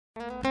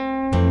Good morning,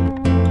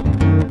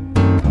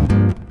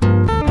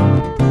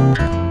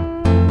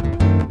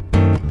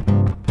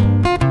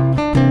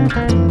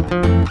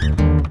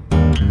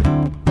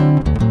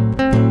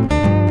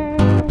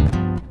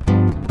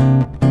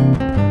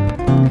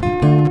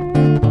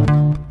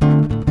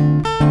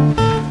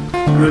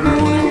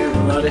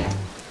 everybody.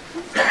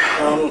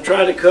 I'm going to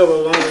try to cover a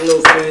lot of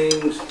little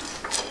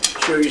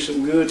things, show you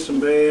some good, some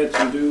bad,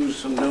 some do's,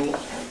 some don'ts,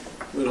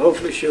 but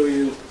hopefully show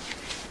you,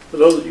 for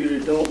those of you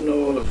that don't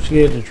know or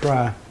scared to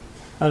try,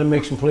 how to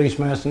make some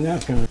placemats and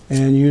napkins,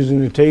 and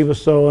using the table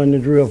saw and the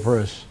drill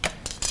press.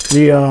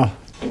 These are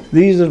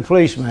the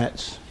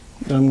placemats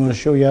that I'm going to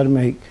show you how to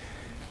make.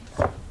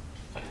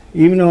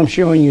 Even though I'm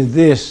showing you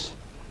this,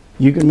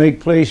 you can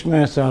make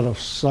placemats out of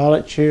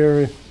solid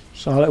cherry,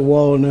 solid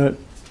walnut,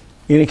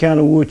 any kind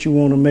of wood you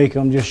want to make.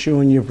 I'm just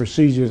showing you a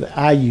procedure that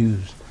I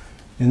use.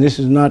 And this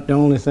is not the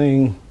only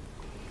thing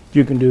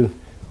you can do.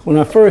 When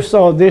I first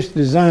saw this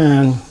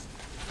design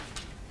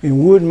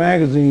in Wood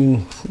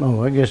magazine,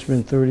 oh, I guess it's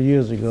been 30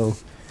 years ago,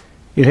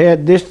 it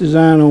had this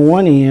design on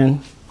one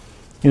end,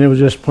 and it was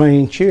just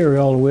plain cherry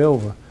all the way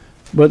over.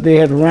 But they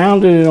had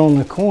rounded it on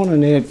the corner,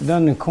 and they had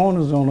done the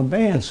corners on a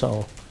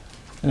bandsaw.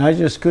 And I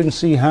just couldn't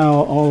see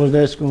how all of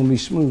that's going to be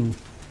smooth.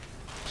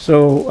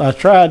 So I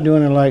tried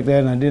doing it like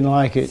that, and I didn't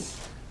like it.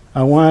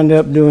 I wound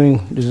up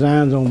doing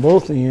designs on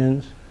both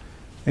ends,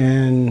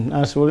 and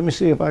I said, well, let me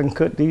see if I can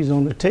cut these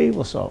on the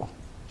table saw.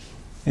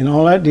 And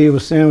all I did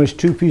was sandwich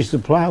 2 pieces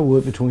of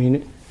plywood between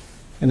it,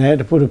 and I had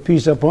to put a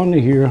piece up under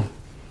here,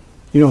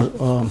 you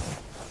know,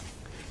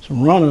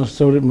 some runners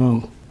so that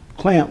my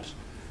clamps,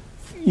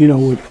 you know,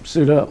 would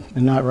sit up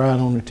and not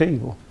ride on the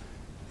table.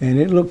 And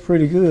it looked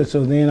pretty good,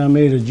 so then I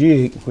made a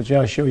jig, which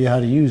I'll show you how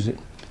to use it.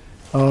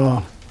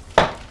 You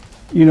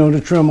know, to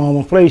trim all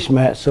my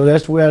placemats. So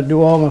that's the way I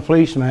do all my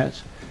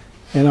placemats.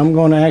 And I'm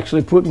going to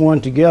actually put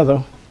one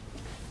together,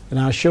 and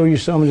I'll show you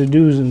some of the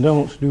do's and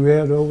don'ts. Do we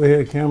have the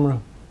overhead camera?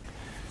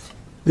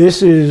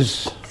 This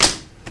is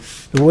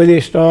the way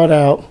they start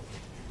out,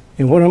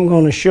 and what I'm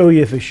going to show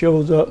you, if it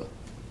shows up.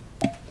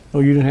 Oh,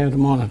 you didn't have the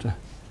monitor.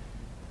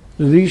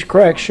 Do these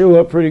cracks show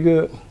up pretty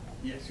good?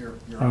 Yes, you're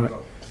all right.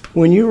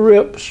 When you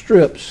rip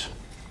strips,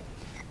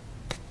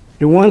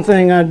 the one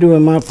thing I do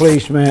in my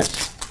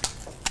placemats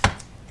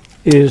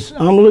is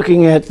I'm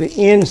looking at the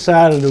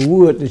inside of the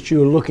wood that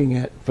you're looking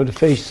at for the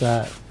face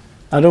side.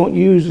 I don't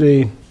use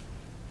the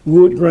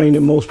wood grain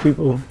that most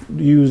people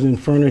use in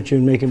furniture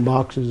and making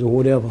boxes or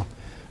whatever.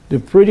 The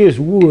prettiest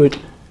wood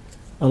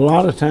a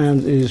lot of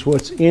times is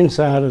what's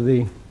inside of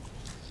the,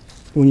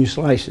 when you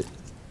slice it.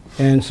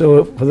 And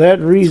so for that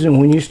reason,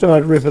 when you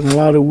start ripping a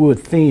lot of wood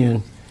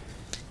thin,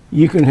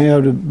 you can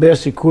have the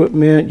best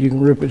equipment, you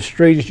can rip it as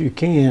straight as you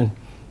can,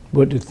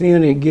 but the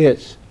thinner it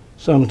gets,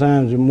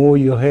 sometimes the more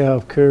you'll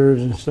have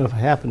curves and stuff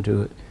happen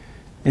to it.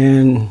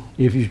 And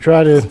if you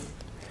try to,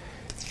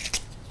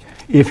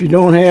 if you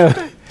don't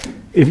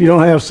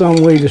have some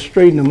way to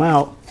straighten them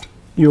out,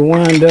 you'll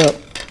wind up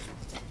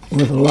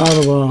with a lot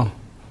of,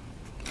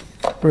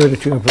 where the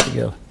two I put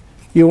together.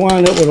 You'll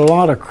wind up with a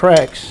lot of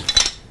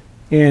cracks.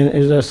 And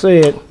as I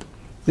said,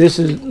 this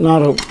is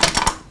not a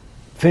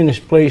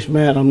finished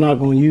placemat. I'm not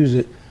going to use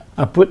it.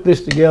 I put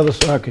this together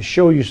so I could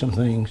show you some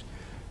things.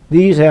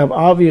 These have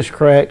obvious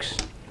cracks.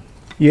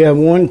 You have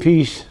one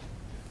piece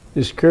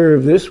that's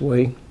curved this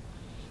way,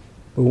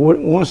 but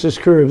once it's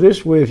curved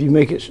this way, if you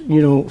make it,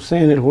 you know,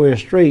 sand it where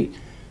it's straight,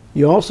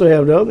 you also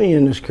have the other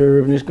end that's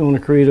curved, and it's going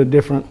to create a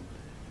different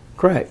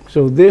crack.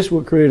 So this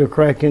will create a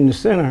crack in the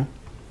center.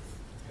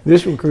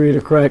 This will create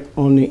a crack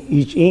on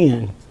each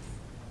end.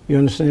 You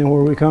understand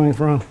where we're coming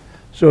from?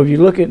 So if you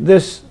look at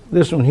this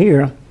one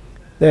here,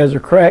 there's a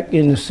crack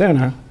in the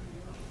center.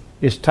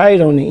 It's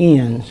tight on the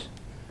ends,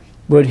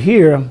 but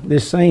here,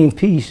 this same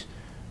piece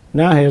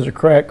now has a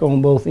crack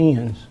on both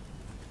ends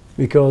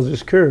because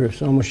it's curved.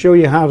 So I'm going to show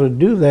you how to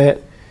do that,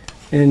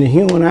 and the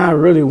human eye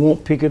really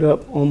won't pick it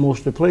up on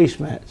most of the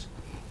placemats.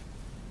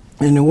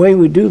 And the way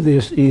we do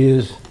this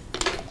is,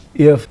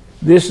 if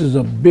this is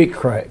a big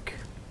crack,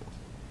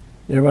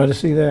 everybody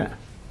see that?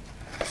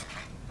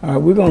 All right,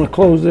 we're going to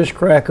close this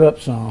crack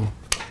up some,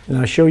 and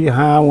I'll show you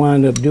how I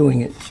wind up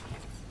doing it.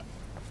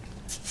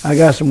 I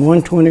got some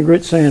 120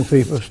 grit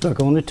sandpaper stuck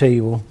on the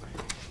table,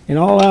 and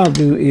all I'll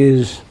do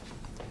is,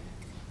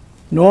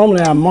 normally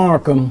I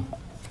mark them.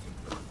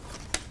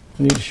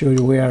 I need to show you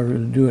the way I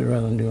really do it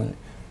rather than doing it.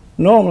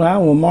 Normally I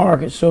will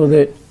mark it so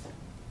that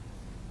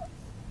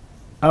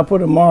I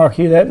put a mark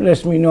here. That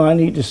lets me know I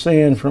need to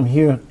sand from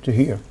here to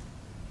here.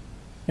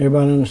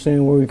 Everybody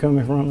understand where we're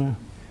coming from now?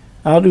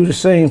 I'll do the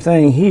same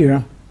thing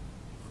here.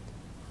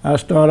 I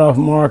start off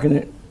marking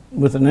it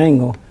with an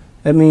angle.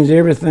 That means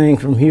everything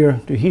from here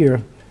to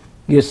here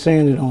gets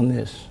sanded on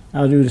this.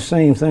 I'll do the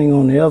same thing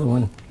on the other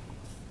one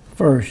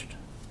first.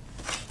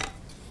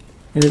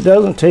 And it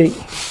doesn't take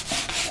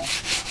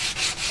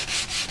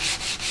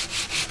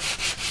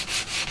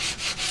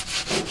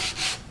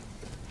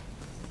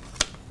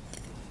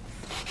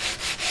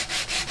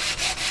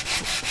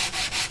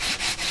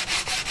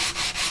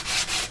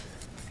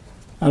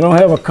I don't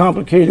have a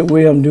complicated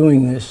way I'm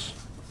doing this.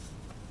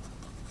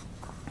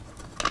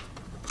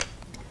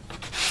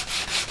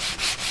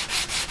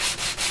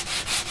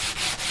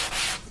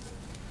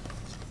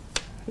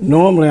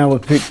 Normally I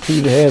would pick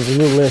two that has a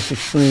little less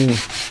extreme,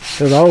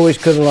 because I always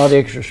cut a lot of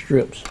extra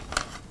strips.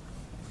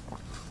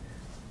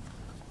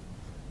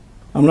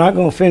 I'm not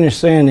going to finish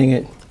sanding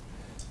it,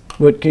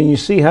 but can you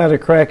see how the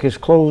crack is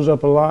closed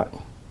up a lot?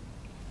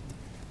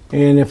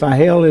 And if I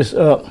held this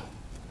up,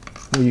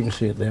 well, you can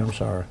see it there, I'm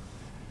sorry.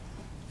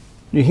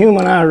 The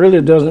human eye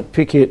really doesn't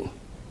pick it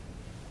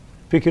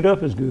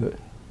up as good.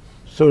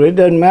 So it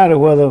doesn't matter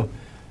whether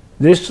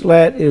this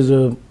slat is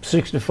a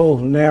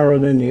 64th narrower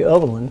than the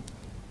other one,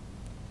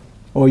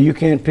 or you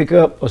can't pick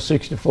up a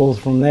 64th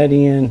from that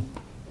end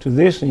to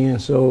this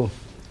end, so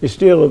it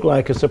still looks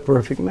like it's a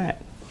perfect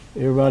mat.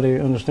 Everybody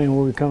understand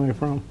where we're coming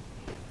from?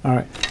 All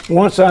right,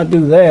 once I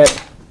do that,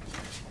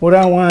 what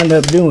I wind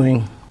up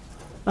doing,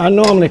 I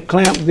normally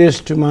clamp this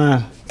to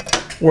my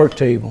work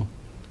table.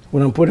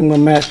 When I'm putting my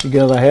mats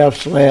together, I have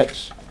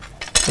slats,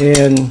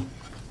 and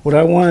what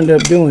I wind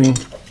up doing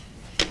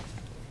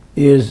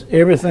is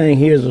everything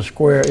here is a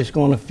square. It's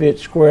going to fit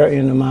square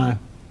into my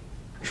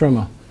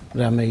trimmer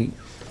that I made.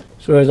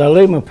 So as I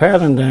lay my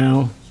pattern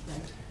down,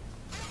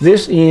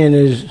 this end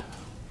is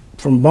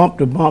from bump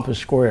to bump is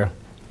square.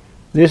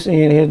 This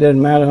end here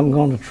doesn't matter, I'm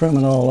going to trim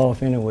it all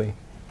off anyway.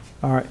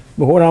 All right,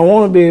 but what I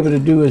want to be able to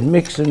do is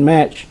mix and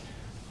match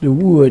the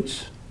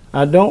woods.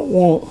 I don't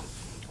want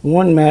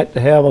one mat to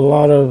have a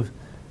lot of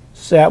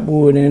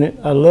sapwood in it.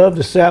 I love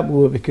the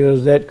sapwood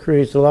because that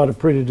creates a lot of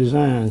pretty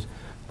designs.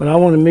 But I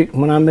want to make,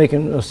 when I'm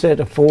making a set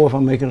of 4, if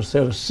I'm making a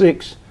set of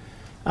 6,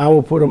 I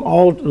will put them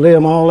all, lay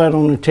them all out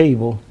on the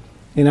table,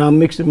 and I'll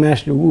mix and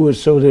match the wood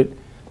so that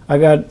I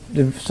got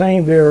the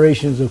same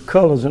variations of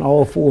colors in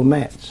all 4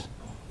 mats.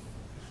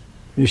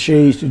 The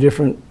shades, the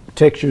different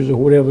textures or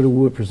whatever the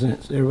wood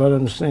presents. Everybody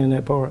understand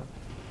that part?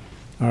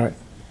 All right.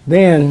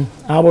 Then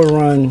I will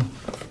run,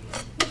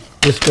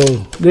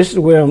 this is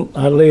where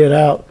I lay it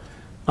out.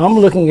 I'm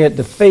looking at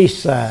the face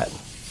side.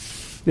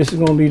 This is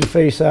going to be the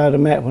face side of the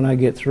mat when I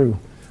get through.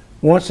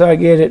 Once I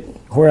get it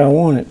where I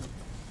want it,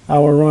 I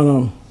will run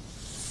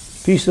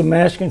a piece of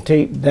masking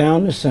tape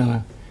down the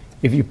center.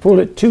 If you pull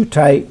it too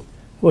tight,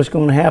 what's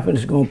going to happen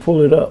is it's going to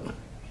pull it up.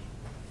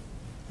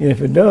 And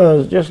if it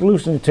does, just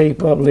loosen the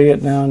tape up, lay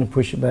it down, and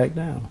push it back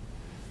down.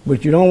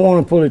 But you don't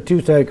want to pull it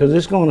too tight because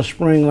it's going to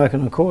spring like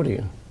an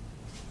accordion.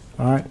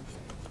 All right.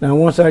 Now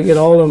once I get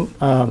all of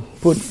them,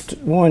 put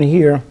one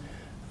here,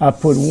 I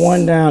put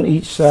one down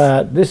each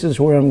side. This is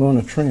where I'm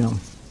going to trim.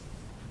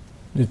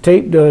 The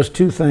tape does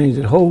 2 things.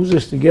 It holds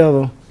this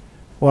together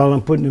while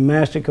I'm putting the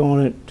mastic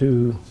on it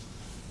to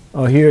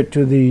adhere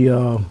to the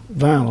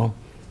vinyl,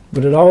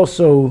 but it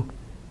also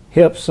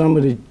helps some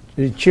of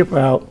the chip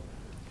out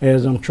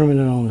as I'm trimming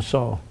it on the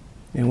saw.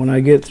 And when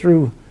I get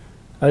through,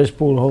 I just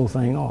pull the whole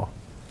thing off.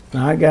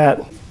 Now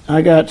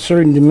I got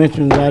certain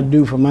dimensions I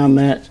do for my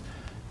mats.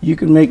 You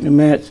can make the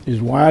mats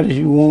as wide as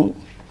you want,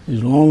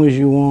 as long as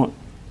you want,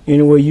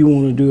 any way you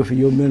want to do it for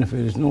your benefit.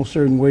 There's no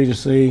certain way to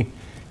say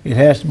it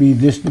has to be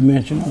this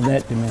dimension or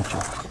that dimension.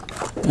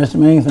 That's the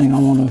main thing I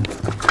want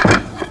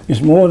to.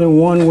 It's more than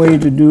one way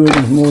to do it.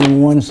 There's more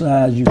than one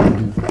size you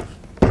can do.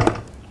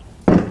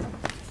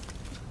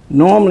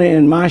 Normally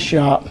in my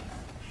shop,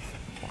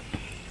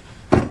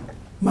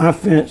 my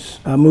fence,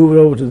 I move it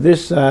over to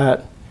this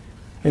side,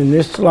 and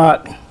this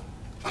slot,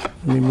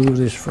 let me move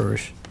this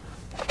first.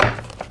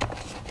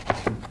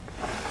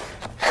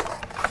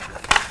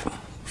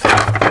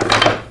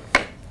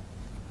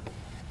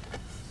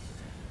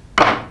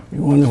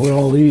 You wonder what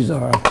all these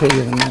are, I'll tell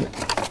you in a minute.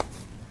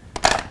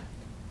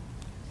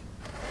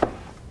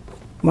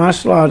 My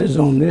slot is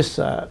on this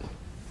side,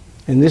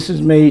 and this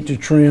is made to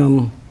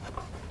trim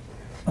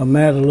a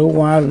mat a little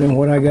wider than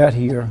what I got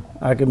here.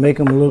 I could make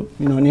them a little,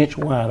 an inch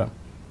wider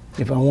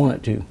if I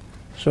wanted to.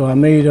 So I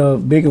made a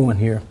bigger one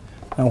here.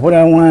 Now what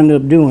I wind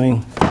up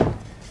doing,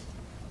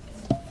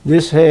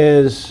 this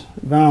has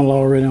vinyl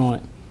already on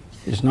it.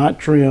 It's not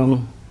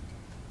trimmed,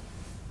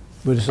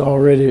 but it's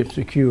already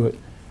secured.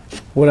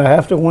 What I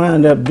have to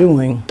wind up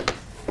doing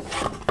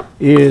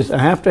is I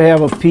have to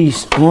have a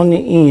piece on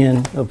the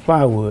end of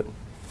plywood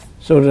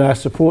so that I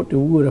support the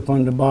wood up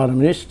on the bottom.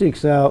 And it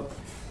sticks out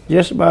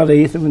just about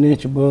 1/8 of an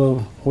inch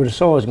above where the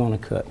saw is going to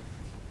cut.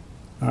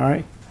 All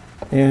right?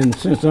 And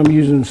since I'm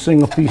using a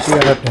single piece here,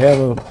 I have to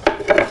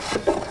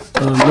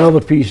have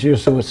another piece here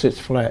so it sits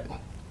flat.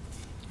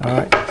 All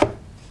right?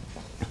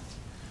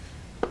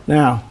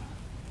 Now,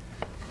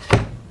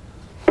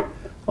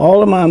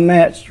 all of my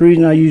mats, the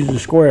reason I use the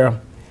square,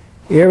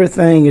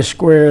 everything is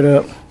squared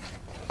up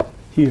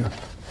here.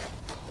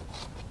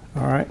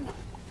 All right?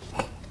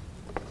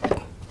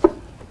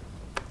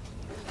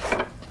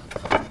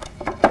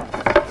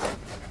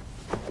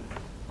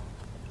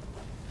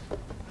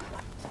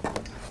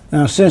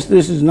 Now, since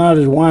this is not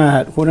as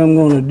wide, what I'm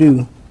going to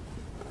do,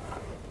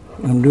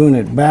 I'm doing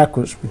it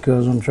backwards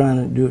because I'm trying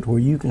to do it where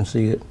you can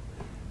see it.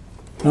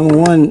 Number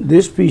one,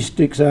 this piece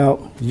sticks out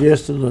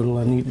just a little.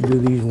 I need to do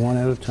these one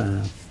at a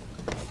time.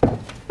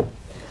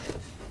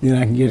 Then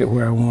I can get it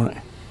where I want it.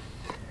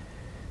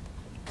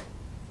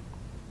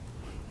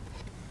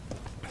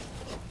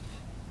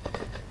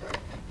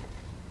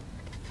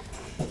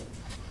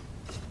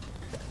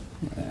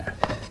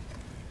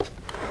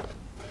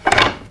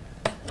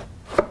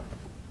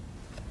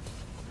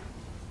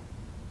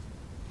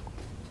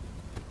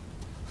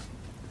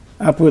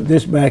 I put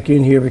this back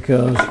in here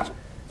because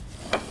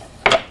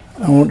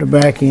I want the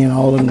back end,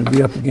 all of them to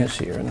be up against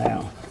here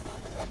now.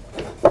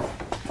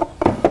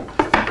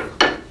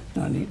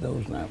 I need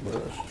those now,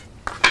 brothers.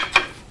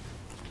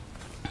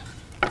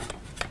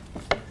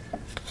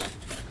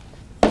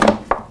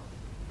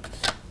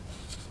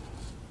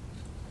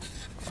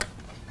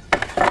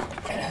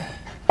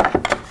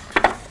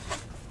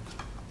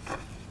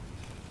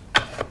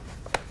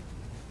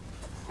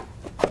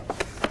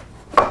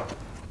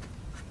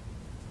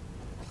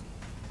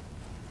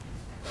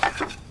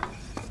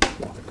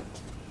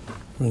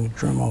 I'm going to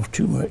trim off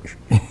too much.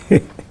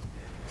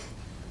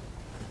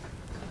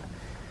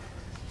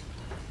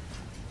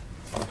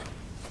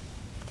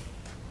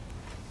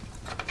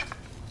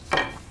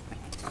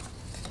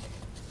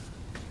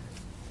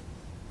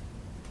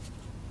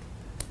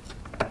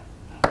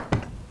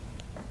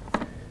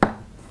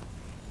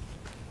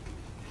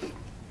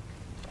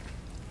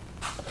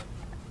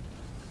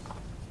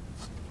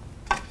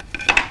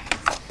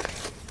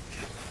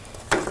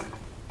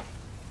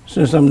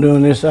 Since I'm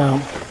doing this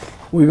out,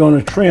 we're going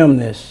to trim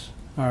this.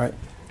 All right.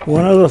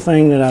 One other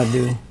thing that I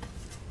do,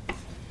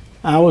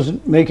 I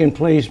was making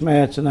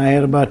placemats and I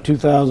had about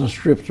 2,000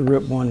 strips to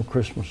rip one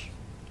Christmas.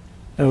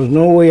 There was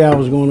no way I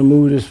was going to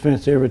move this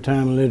fence every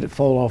time and let it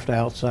fall off the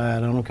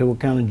outside. I don't care what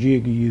kind of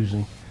jig you're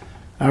using.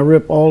 I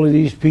rip all of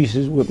these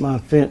pieces with my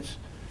fence,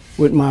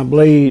 with my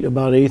blade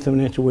about 1/8 of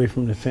an inch away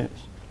from the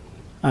fence.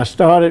 I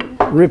started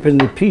ripping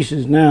the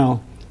pieces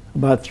now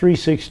about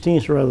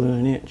 3/16 rather than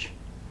an inch.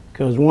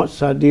 Because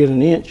once I did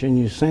an inch, and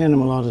you sand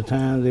them a lot of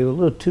times, they were a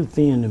little too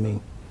thin to me.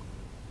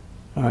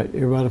 All right,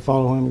 everybody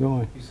follow where I'm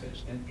going? You said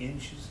an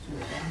inch is too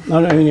thin?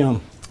 No, I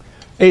mean,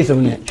 1/8 of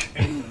an inch.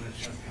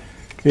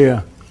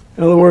 Yeah.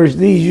 In other words,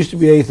 these used to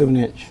be 1/8 of an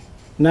inch.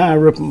 Now I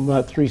rip them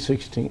about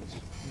 3/16.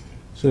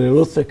 So they're a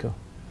little thicker.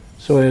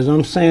 So as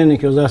I'm sanding,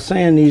 because I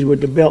sand these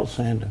with the belt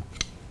sander.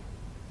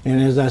 And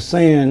as I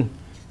sand,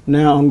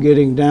 now I'm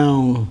getting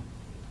down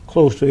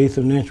close to 1/8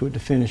 of an inch with the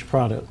finished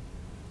product.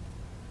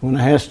 When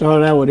I had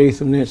started out with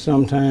 1/8 of an inch,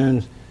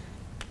 sometimes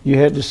you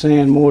had to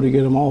sand more to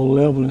get them all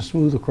level and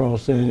smooth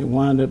across there, and it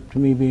wound up to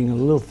me being a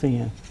little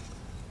thin,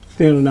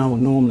 thinner than I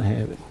would normally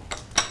have it.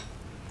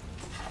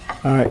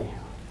 All right.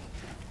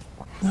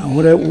 Now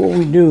what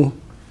we do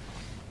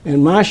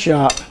in my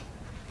shop,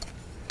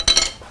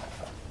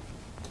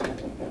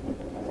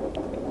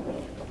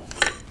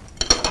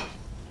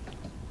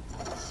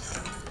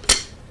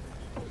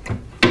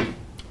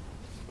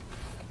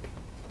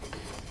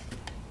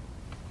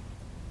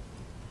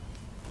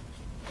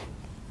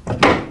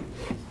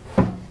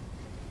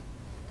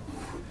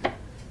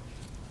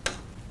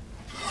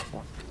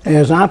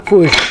 as I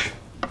push,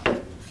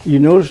 you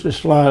notice the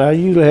slide. I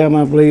usually have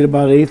my blade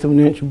about 1/8 of an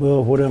inch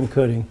above what I'm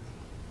cutting,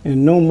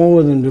 and no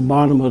more than the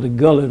bottom of the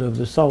gullet of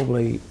the saw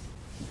blade.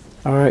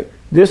 All right,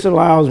 this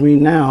allows me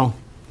now,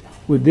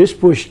 with this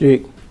push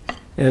stick,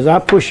 as I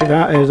push it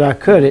out, as I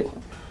cut it,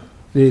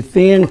 the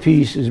thin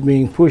piece is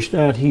being pushed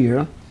out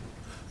here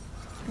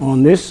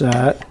on this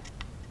side,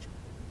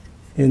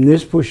 and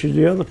this pushes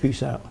the other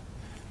piece out.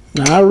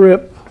 Now I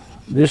rip,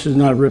 this is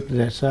not ripped to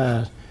that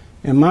size.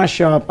 In my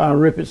shop, I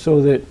rip it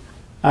so that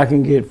I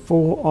can get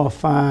 4 or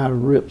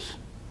 5 rips,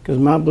 because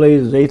my blade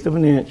is 1/8 of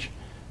an inch,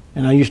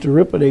 and I used to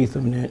rip at 1/8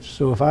 of an inch.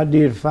 So if I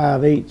did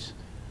 5/8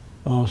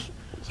 or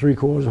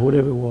 3/4 or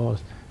whatever it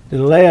was,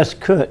 the last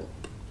cut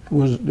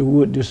was the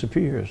wood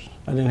disappears.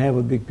 I didn't have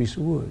a big piece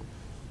of wood.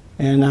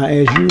 And now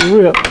as you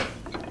rip,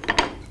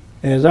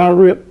 as I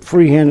rip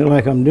freehanded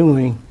like I'm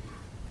doing,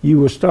 you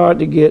will start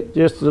to get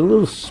just a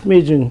little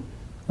smidgen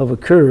of a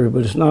curve,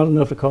 but it's not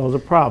enough to cause a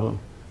problem.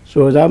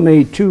 So as I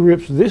made 2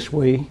 rips this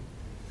way,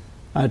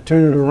 I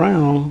turn it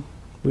around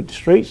with the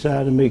straight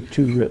side and make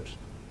 2 rips.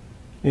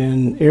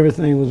 And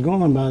everything was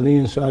gone by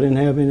then, so I didn't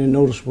have any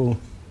noticeable.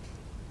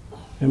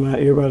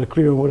 Everybody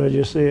clear on what I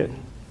just said?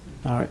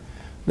 All right.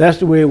 That's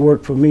the way it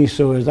worked for me.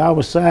 So as I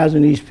was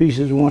sizing these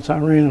pieces, once I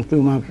ran them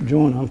through my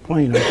joint, I'm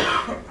planer,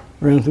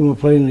 ran through my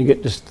planer to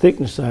get this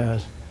thickness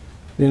size,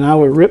 then I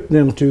would rip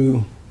them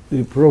to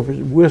the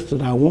appropriate width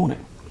that I wanted.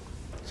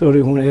 So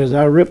that as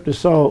I ripped the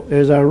saw,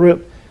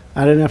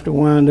 I didn't have to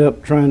wind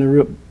up trying to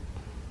rip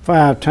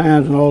 5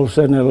 times, and all of a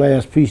sudden that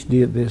last piece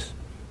did this.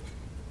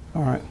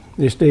 All right,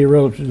 they stay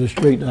relatively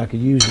straight and I could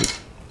use it.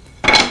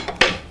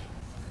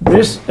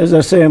 This, as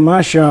I say in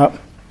my shop,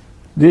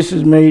 this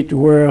is made to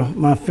where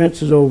my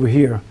fence is over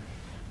here.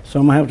 So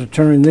I'm gonna have to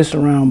turn this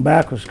around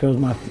backwards because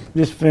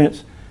this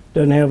fence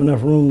doesn't have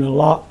enough room to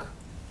lock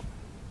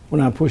when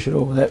I push it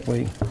over that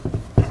way.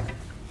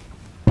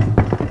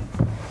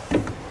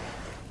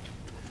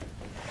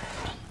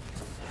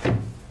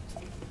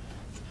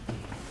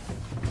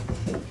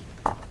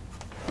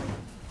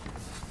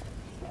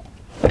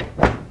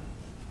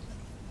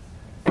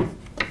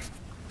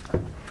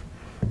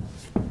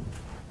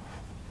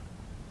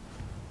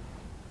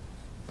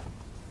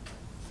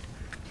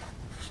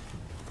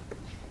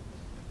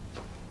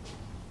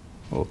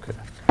 Okay.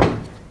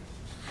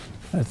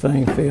 That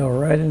thing fell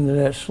right into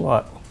that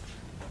slot.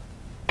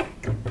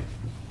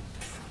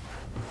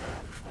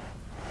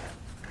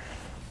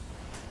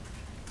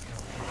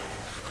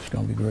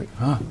 gonna be great,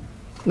 huh?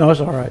 No,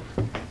 it's all right.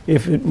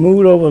 If it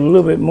moved over a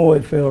little bit more,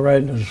 it fell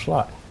right into the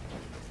slot.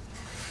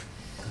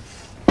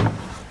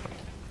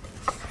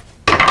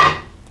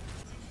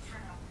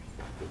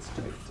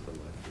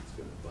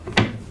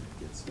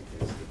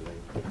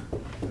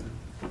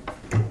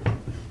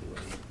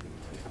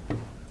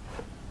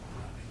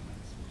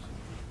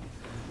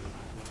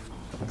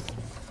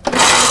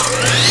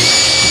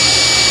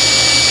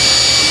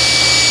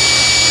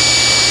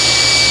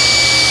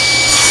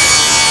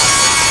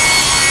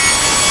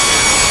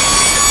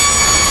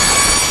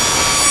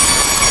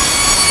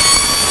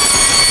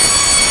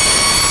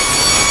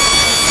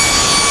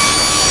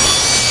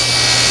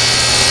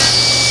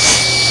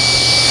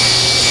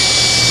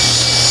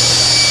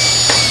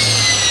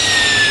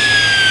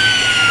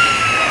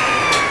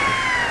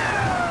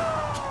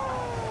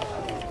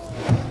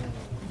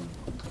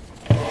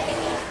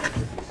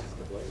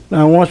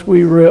 Now, once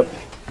we rip,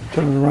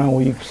 turn it around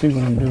where you can see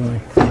what I'm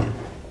doing.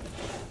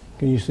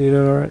 Can you see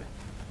that all right?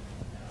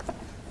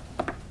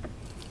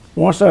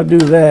 Once I do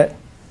that,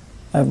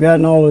 I've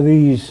gotten all of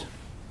these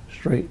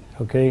straight,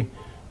 okay?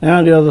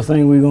 Now the other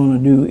thing we're gonna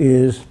do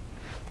is,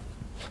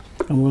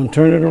 I'm gonna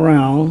turn it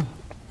around.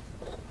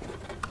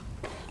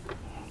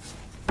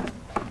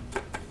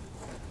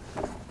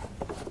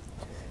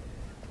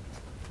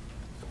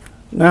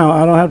 Now,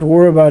 I don't have to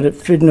worry about it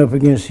fitting up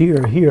against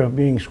here or here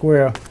being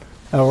square.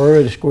 I've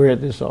already squared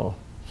this off.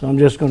 So I'm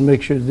just going to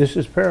make sure this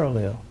is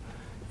parallel.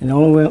 And the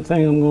only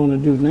thing I'm going to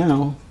do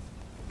now,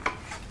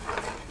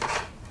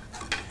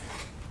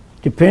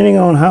 depending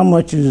on how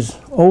much is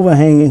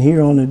overhanging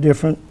here on the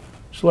different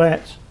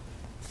slats,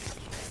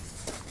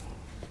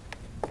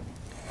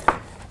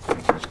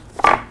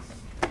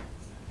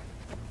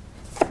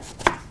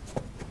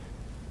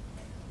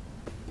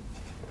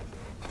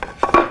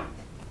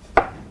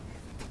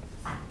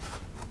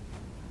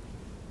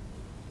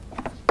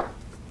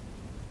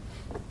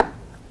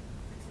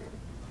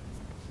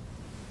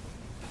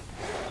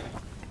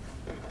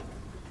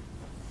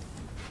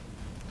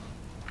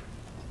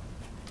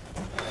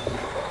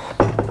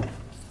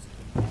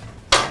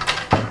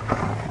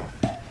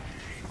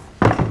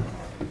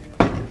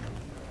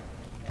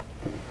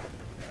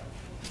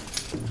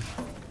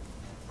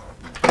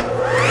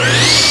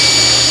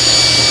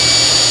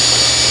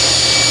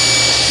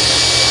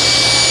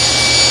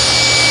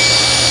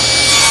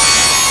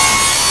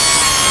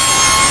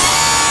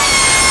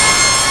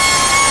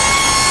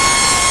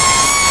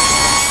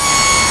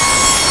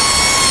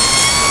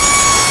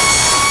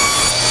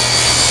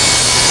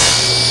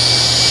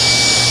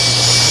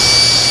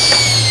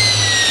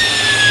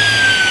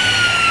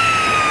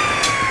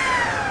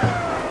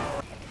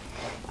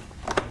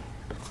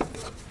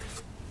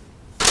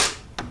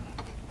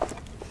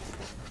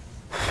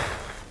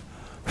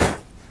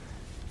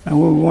 and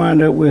what we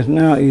wind up with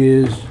now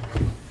is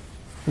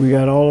we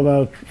got all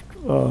of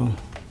our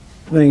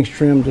things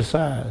trimmed to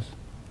size.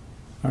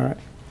 All right.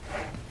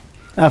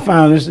 I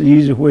found this is the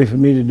easiest way for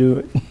me to do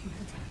it. Hey,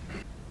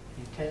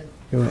 Ted,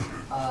 Go ahead.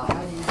 how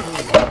do you glue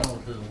the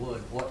vinyl to the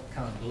wood? What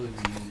kind of glue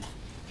do you use?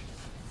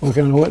 What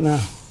kind of what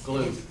now?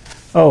 Glue.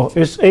 Oh,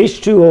 it's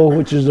H2O,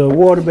 which is a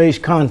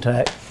water-based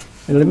contact.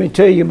 And let me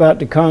tell you about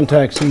the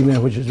contact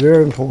cement, which is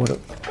very important.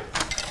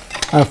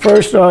 I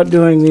first started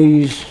doing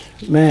these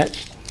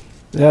mats.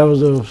 That was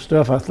the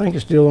stuff I think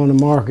is still on the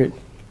market.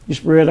 You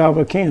spread out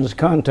a can, this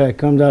contact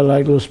comes out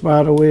like a little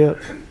spider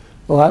web.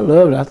 Oh, I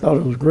loved it. I thought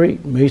it was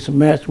great. Made some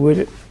mats with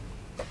it.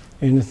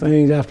 And the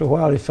things, after a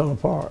while, they fell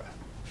apart.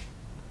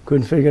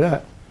 Couldn't figure it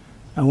out.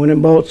 I went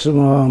and bought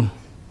some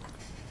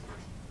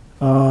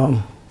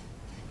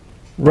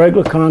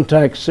regular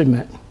contact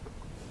cement.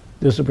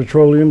 This is a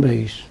petroleum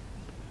base.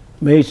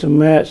 Made some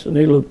mats and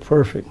they look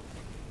perfect.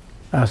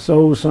 I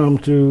sold some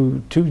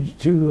to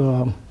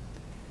two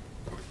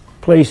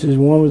places.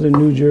 One was in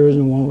New Jersey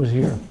and one was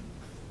here.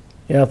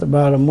 After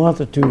about a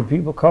month or two,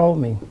 people called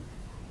me.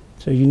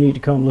 Said, you need to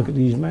come look at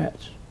these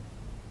mats.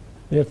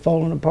 They're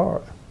falling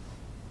apart.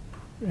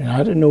 And I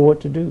didn't know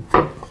what to do.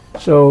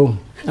 So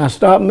I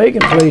stopped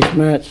making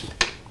placemats,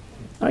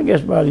 I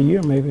guess about a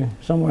year maybe,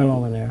 somewhere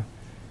along in there.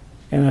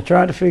 And I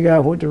tried to figure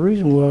out what the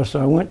reason was.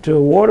 So I went to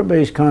a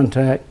water-based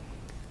contact,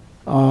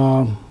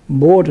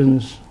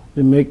 Baldwin's,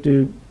 that make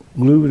the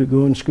glue to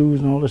go in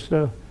schools and all this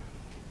stuff.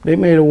 They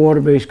made a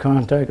water-based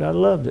contact. I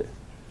loved it.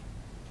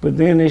 But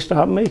then they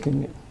stopped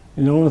making it.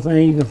 And the only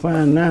thing you can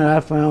find now, I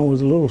found,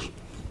 was a little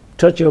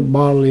touch-up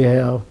bottle they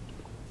have.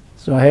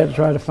 So I had to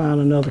try to find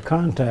another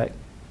contact.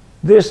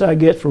 This I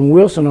get from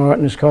Wilson Art,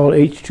 and it's called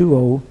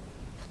H2O.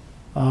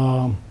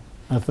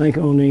 I think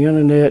on the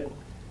internet,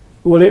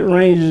 well, it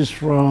ranges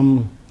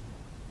from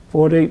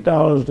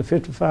 $48 to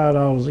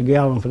 $55 a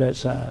gallon for that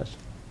size.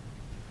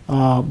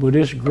 But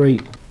it's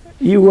great.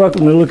 You're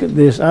welcome to look at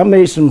this. I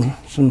made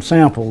some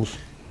samples.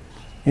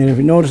 And if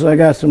you notice, I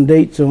got some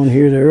dates on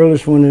here. The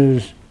earliest one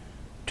is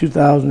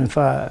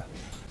 2005.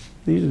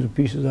 These are the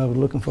pieces I was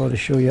looking for to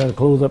show you how to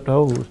close up the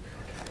holes.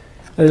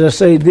 As I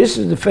say, this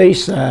is the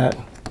face side.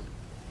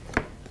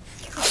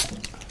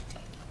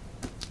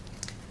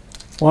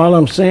 While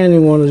I'm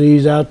sanding one of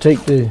these, I'll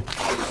take the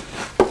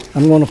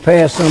I'm going to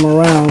pass some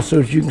around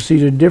so that you can see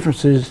the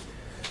differences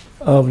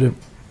of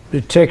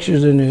the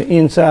textures in the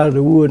inside of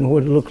the wood and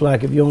what it looks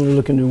like if you only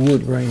look into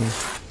wood grains.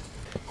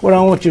 What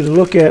I want you to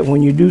look at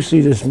when you do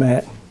see this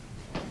mat,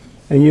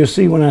 and you'll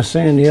see when I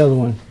sand the other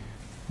one,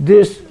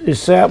 this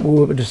is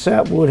sapwood, but the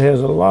sapwood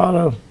has a lot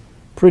of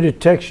pretty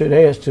texture it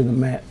adds to the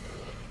mat.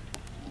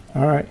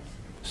 All right,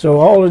 so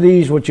all of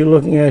these, what you're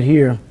looking at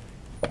here,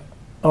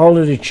 all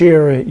of the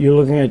cherry, you're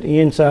looking at the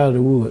inside of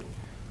the wood.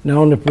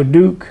 Now on the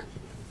Paduke,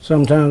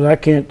 sometimes I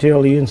can't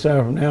tell the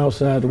inside from the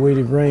outside the way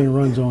the grain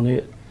runs on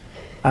it.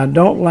 I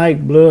don't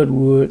like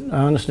bloodwood.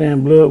 I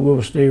understand bloodwood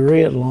will stay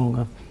red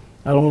longer.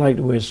 I don't like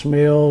the way it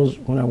smells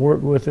when I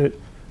work with it,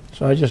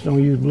 so I just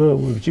don't use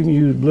bloodwood. But you can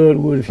use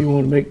bloodwood if you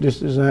want to make this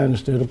design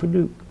instead of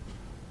Paduke,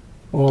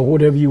 or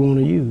whatever you want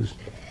to use.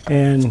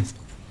 And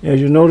as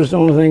you notice, the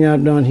only thing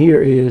I've done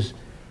here is,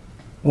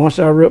 once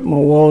I rip my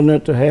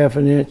walnut to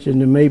 1/2 inch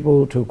and the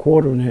maple to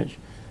 1/4 inch,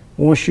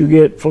 once you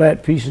get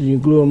flat pieces, you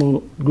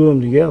glue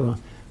them together.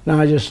 Now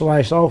I just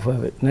slice off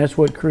of it, and that's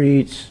what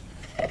creates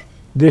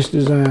this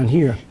design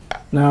here.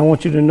 Now I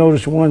want you to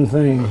notice one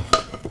thing.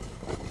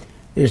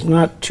 It's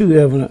not too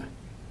evident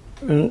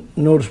and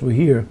noticeable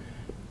here,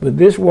 but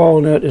this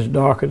walnut is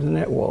darker than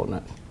that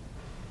walnut.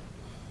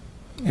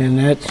 And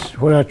that's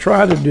what I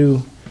try to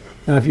do.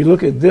 Now if you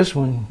look at this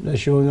one, that's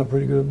showing up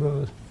pretty good,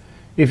 brothers.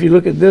 If you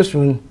look at this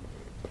one,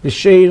 the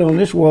shade on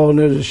this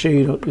walnut is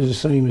the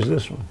same as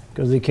this one,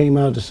 because they came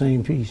out of the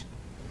same piece.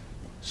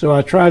 So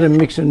I try to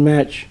mix and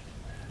match,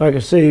 like I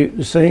say,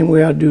 the same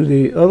way I do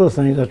the other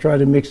things. I try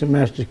to mix and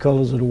match the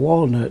colors of the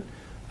walnut.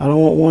 I don't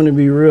want one to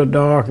be real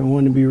dark and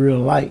one to be real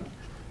light.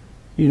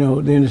 You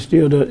know, then it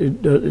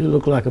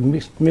look like a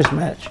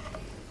mismatch.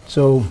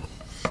 So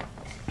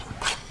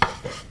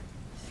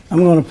I'm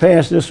going to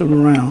pass this one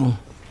around,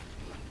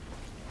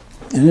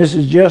 and this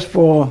is just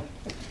for,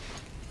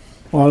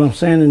 while I'm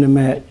sanding the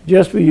mat,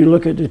 just for you to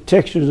look at the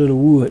textures of the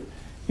wood,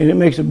 and it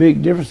makes a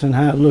big difference in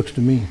how it looks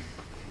to me.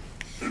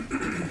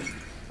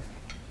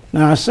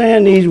 Now I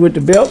sand these with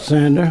the belt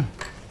sander.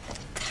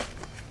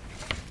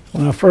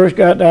 When I first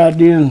got the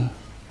idea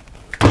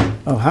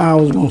of how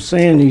I was going to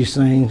sand these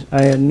things,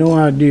 I had no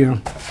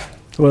idea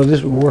whether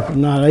this would work or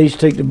not. I used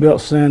to take the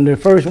belt sander,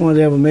 first ones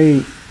I ever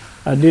made,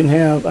 I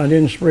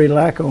didn't spray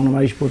lacquer on them,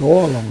 I used to put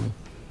oil on them.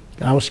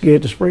 I was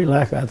scared to spray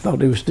lacquer, I thought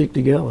they would stick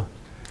together.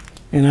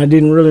 And I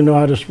didn't really know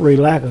how to spray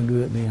lacquer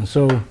good then.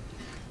 So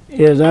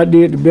as I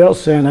did the belt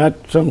sand, I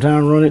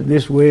sometimes run it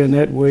this way and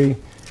that way.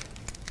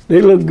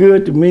 They look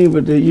good to me,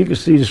 but you can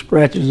see the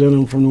scratches in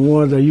them from the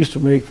ones I used to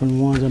make from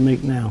the ones I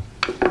make now.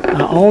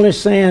 I only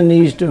sand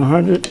these to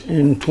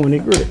 120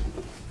 grit.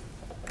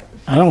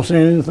 I don't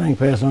sand anything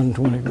past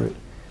 120 grit.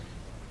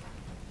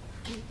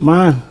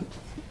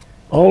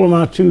 All of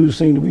my tools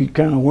seem to be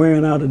kind of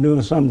wearing out and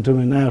doing something to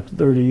me now after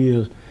 30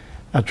 years.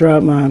 I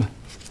tried my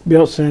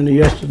belt sander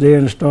yesterday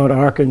and it started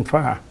arcing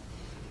fire.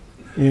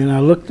 And I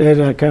looked at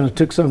it, I kind of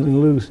took something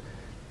loose,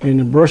 and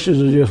the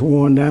brushes are just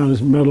worn down.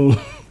 It's metal,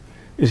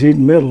 it's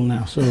heating metal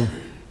now. So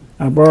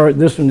I borrowed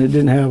this one that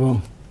didn't have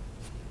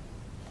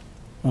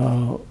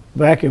a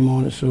vacuum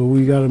on it, so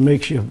we got a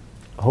makeshift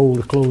hole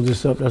to close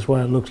this up. That's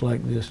why it looks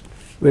like this.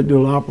 We had to do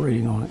a little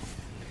operating on it.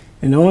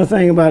 And the only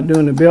thing about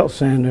doing the belt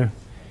sander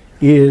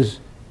is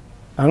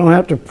I don't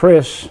have to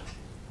press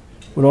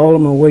with all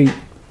of my weight.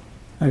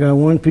 I got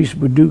one piece of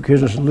Paduke here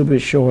that's a little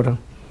bit shorter.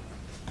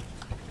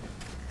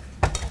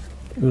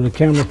 Will the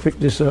camera pick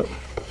this up?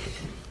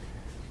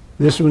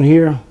 This one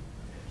here?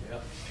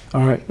 Yep.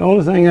 All right, the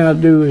only thing I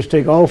do is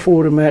take all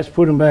 4 of the mats,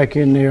 put them back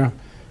in there,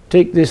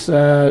 take this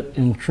side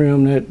and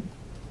trim that.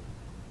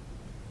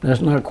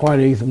 That's not quite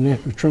 1/8 of an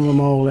inch, but trim them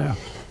all out.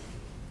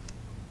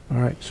 All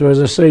right, so as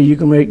I say, you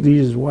can make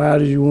these as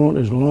wide as you want,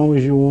 as long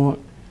as you want.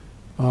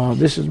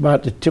 This is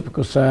about the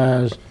typical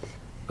size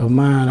of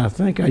mine. I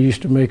think I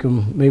used to make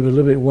them maybe a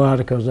little bit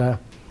wider because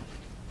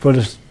for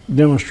this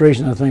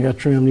demonstration, I think I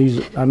trimmed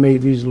these, I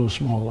made these a little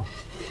smaller.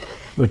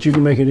 But you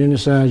can make it any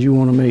size you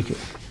want to make it.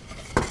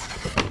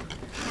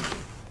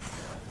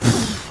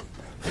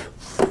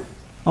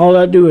 All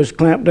I do is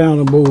clamp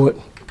down the board,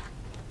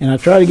 and I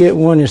try to get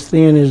one as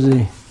thin as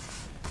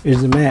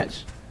the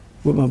mats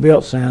with my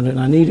belt sander, and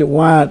I need it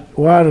wide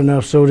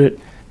enough so that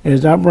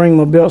as I bring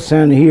my belt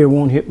sander here, it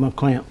won't hit my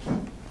clamp.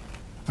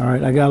 All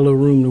right, I got a little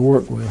room to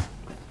work with.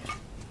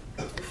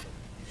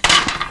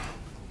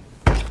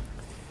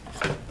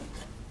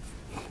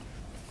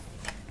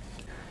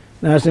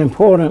 Now it's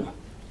important,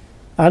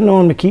 I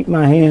normally keep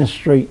my hands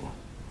straight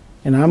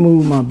and I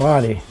move my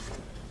body.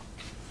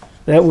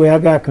 That way I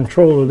got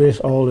control of this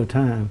all the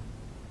time.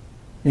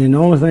 And the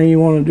only thing you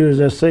want to do, as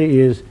I say,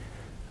 is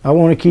I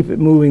want to keep it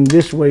moving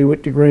this way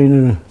with the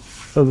grain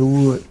of the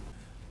wood.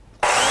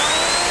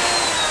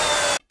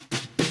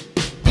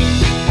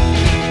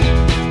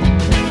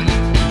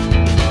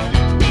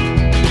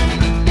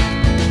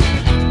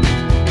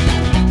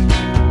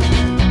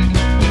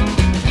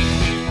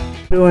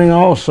 Doing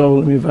also,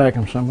 let me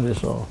vacuum some of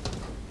this off.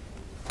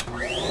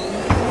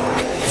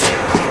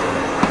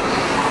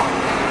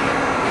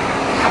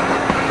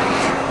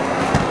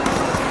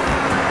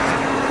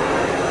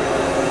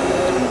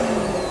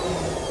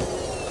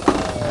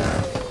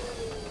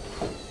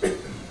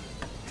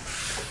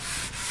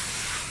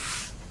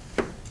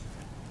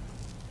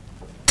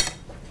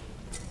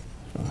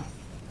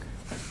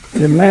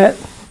 The mat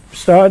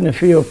starting to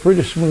feel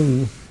pretty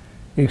smooth,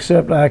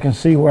 except I can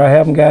see where I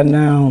haven't gotten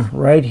down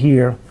right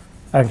here.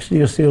 I can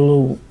still see a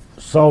little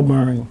saw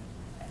burning.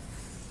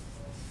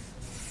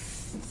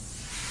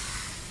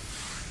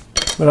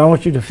 But I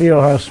want you to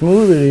feel how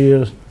smooth it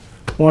is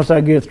once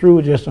I get through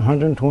with just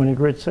 120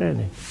 grit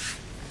sanding.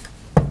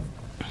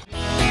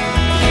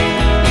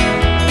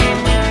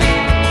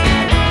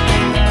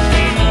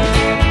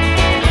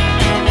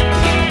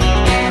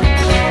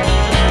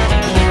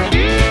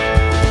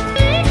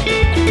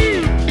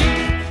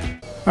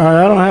 All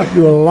right, I don't have to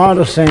do a lot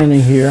of sanding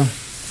here,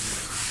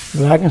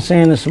 but I can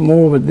sand it some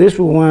more, but this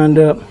will wind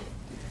up.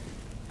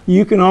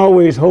 You can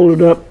always hold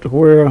it up to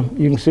where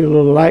you can see a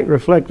little light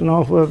reflecting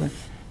off of it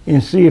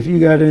and see if you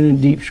got any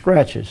deep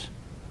scratches.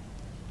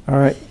 All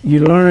right,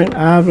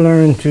 I've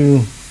learned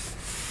to,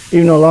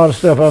 even though a lot of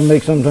stuff I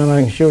make, sometimes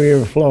I can show you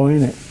every flaw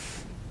in it,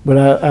 but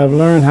I've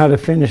learned how to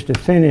finish the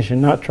finish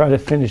and not try to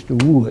finish the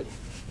wood.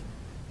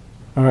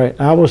 All right,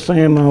 I was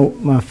sand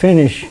my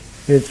finish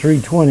at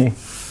 320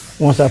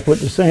 once I put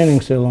the sanding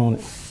seal on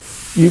it.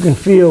 You can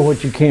feel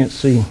what you can't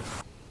see.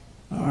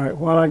 All right,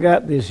 while I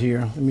got this here,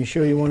 let me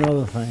show you one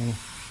other thing.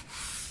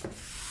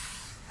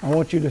 I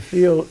want you to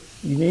feel,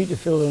 you need to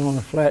feel it on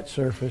a flat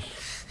surface.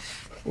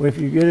 Or if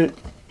you get it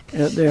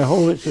out there,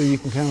 hold it so you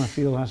can kind of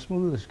feel how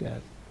smooth it's got.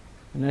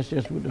 And that's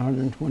just with the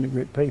 120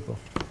 grit paper.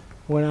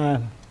 When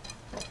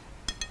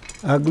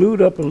I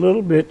glued up a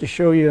little bit to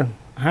show you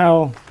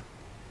how,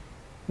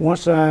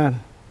 once I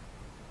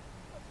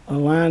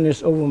align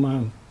this over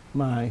my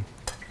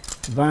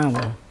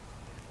vinyl,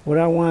 what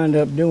I wind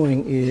up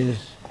doing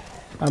is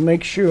I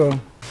make sure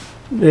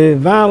the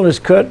vinyl is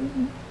cut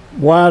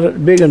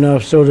wide, big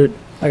enough so that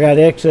I got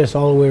excess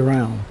all the way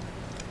around.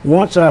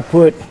 Once I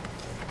put,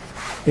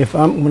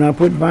 when I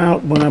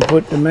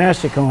put the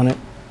mastic on it,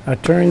 I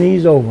turn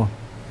these over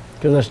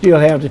because I still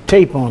have the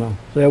tape on them,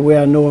 so that way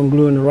I know I'm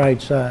gluing the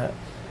right side.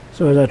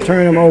 So as I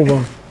turn them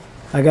over,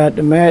 I got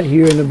the mat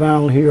here and the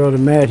vinyl here, or the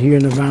mat here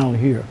and the vinyl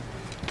here.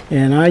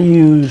 And I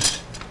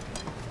use,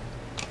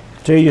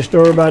 tell you a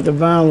story about the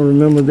vinyl,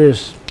 remember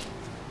this.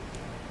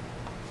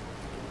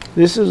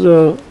 This is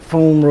a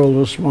foam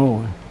roller, small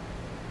one.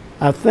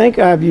 I think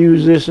I've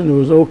used this and it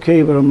was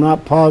okay, but I'm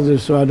not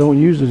positive, so I don't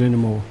use it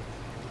anymore.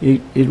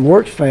 It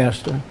works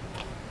faster,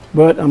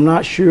 but I'm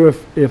not sure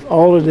if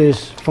all of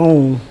this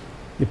foam,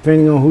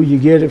 depending on who you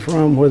get it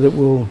from, whether it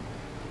will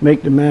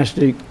make the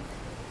mastic,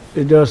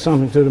 it does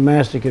something to the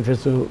mastic if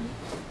it's a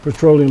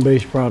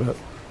petroleum-based product.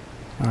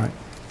 All right.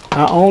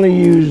 I only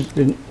use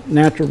the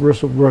natural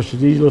bristle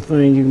brushes. These little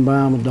things, you can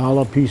buy them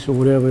 $1 a piece or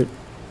whatever at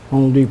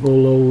Home Depot,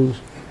 Lowe's.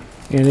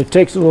 And it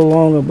takes a little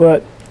longer,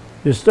 but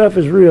the stuff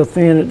is real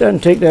thin. It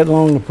doesn't take that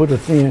long to put a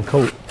thin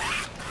coat.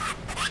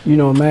 You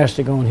know, a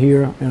mastic on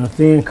here and a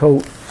thin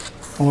coat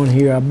on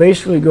here. I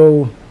basically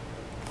go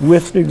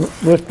with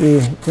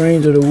the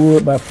grains of the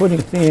wood by putting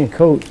thin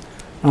coat.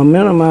 I'm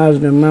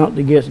minimizing the amount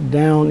that gets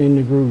down in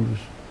the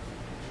grooves,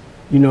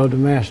 you know, the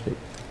mastic.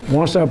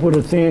 Once I put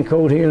a thin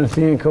coat here and a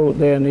thin coat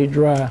there and they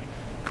dry,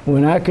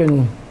 when I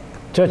can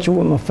touch it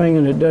with my finger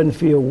and it doesn't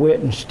feel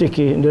wet and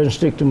sticky and doesn't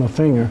stick to my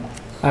finger,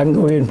 I can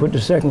go ahead and put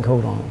the second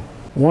coat on.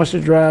 Once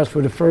it dries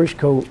for the first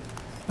coat,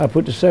 I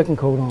put the second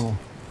coat on.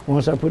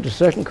 Once I put the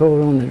second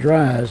coat on, it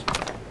dries.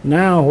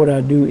 Now what I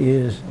do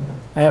is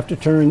I have to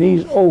turn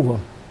these over.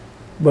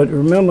 But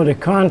remember the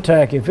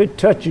contact, if it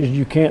touches,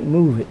 you can't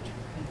move it.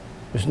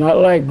 It's not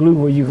like glue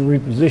where you can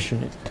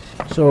reposition it.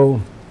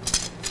 So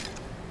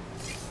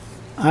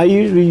I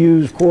usually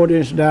use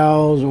 1/4"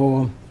 dowels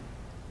or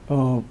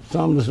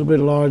something that's a bit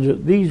larger.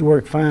 These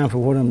work fine for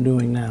what I'm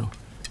doing now.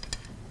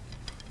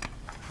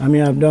 I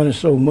mean, I've done it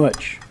so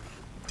much.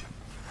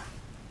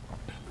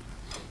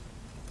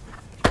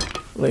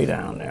 Lay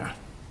down there.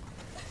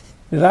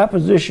 As I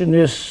position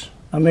this,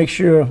 I make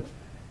sure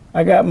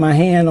I got my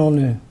hand on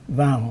the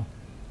vinyl.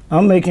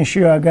 I'm making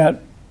sure I got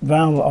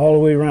vinyl all the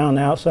way around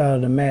the outside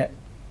of the mat,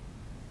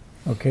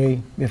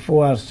 okay,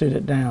 before I sit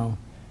it down.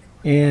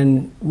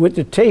 And with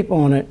the tape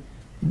on it,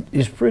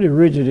 it's pretty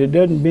rigid. It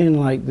doesn't bend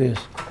like this.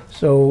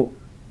 So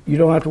you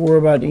don't have to worry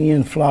about the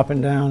end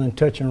flopping down and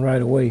touching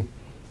right away.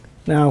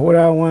 Now, what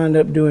I wind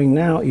up doing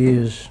now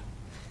is,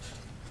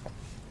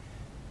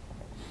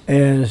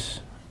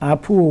 as I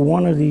pull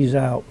one of these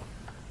out,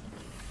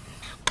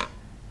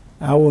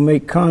 I will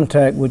make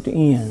contact with the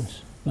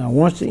ends. Now,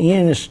 once the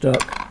end is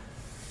stuck,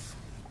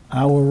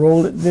 I will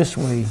roll it this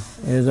way.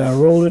 As I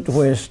roll it to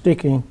where it's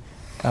sticking,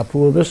 I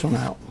pull this one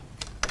out.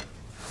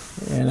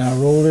 And I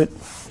roll it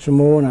some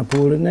more and I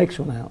pull the next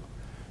one out.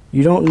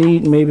 You don't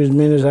need maybe as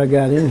many as I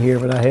got in here,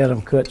 but I had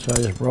them cut, so I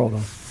just brought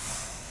them.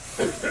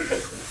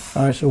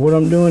 All right, so what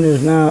I'm doing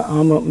is now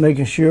I'm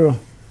making sure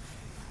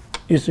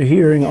it's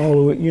adhering all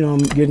the way, you know,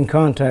 I'm getting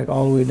contact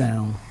all the way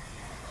down.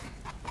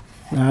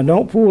 Now, I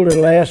don't pull the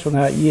last one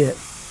out yet.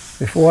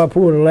 Before I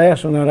pull the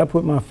last one out, I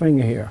put my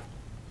finger here,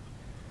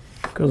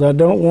 because I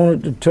don't want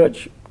it to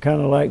touch kind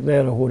of like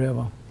that or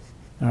whatever.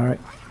 All right,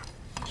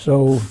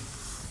 so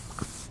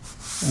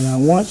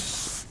and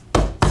once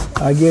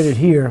I get it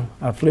here,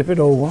 I flip it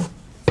over,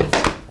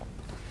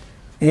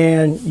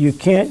 And you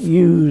can't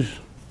use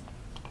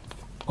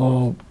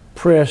a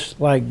press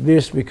like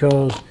this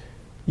because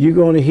you're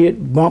going to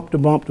hit bump to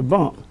bump to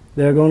bump.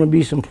 There are going to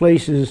be some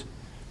places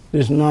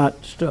that's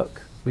not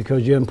stuck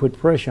because you haven't put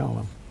pressure on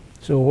them.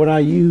 So what I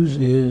use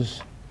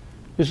is,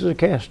 this is a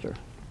caster.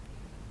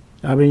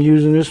 I've been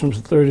using this one for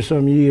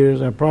 30-some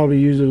years. I probably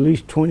used it at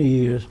least 20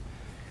 years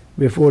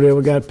before they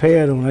ever got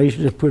pad on. I used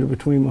to just put it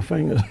between my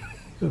fingers.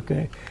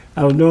 Okay.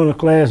 I was doing a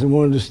class and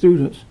one of the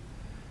students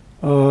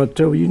told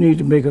me, you need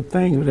to make a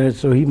thing with that,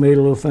 so he made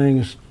a little thing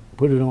and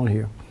put it on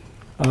here.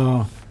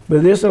 But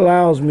this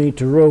allows me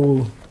to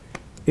roll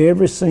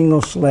every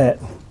single slat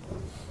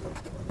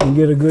and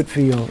get a good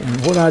feel.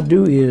 And what I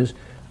do is,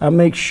 I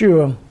make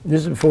sure,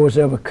 this is before it's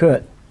ever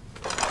cut,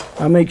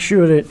 I make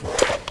sure that,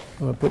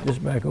 I'll put this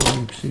back over,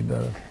 you can see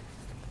better.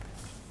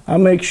 I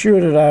make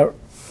sure that I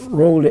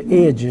roll the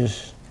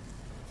edges.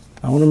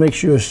 I want to make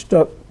sure it's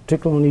stuck,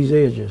 tickle on these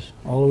edges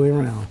all the way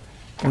around.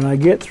 When I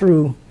get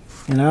through,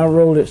 and I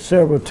roll it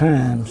several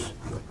times,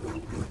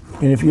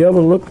 and if you ever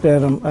looked at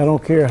them, I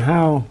don't care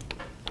how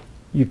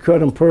you cut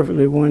them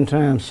perfectly at one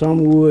time.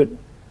 Some wood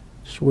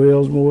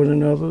swells more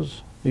than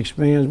others,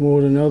 expands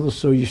more than others,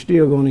 so you're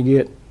still going to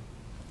get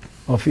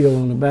a feel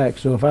on the back.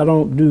 So if I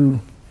don't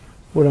do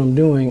what I'm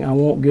doing, I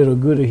won't get a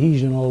good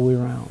adhesion all the way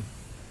around.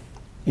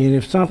 And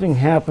if something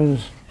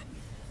happens,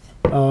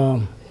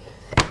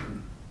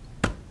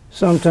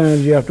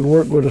 sometimes you have to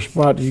work with a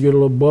spot that you get a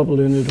little bubble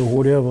in it or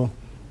whatever.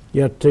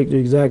 You have to take the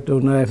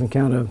X-Acto knife and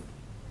kind of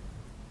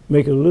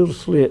make a little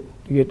slit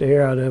to get the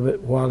air out of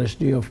it while it's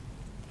still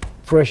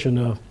fresh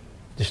enough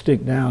to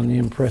stick down and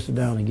then press it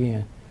down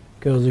again.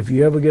 Because if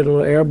you ever get a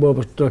little air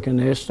bubble stuck in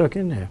there, it's stuck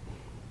in there.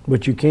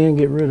 But you can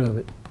get rid of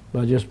it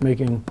by just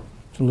making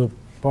some little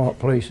part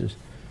places.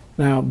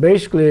 Now,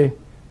 basically,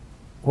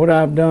 what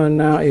I've done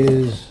now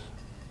is,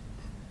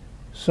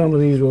 some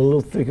of these were a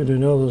little thicker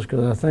than others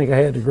because I think I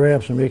had to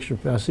grab some extra.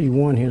 I see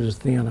one here that's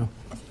thinner.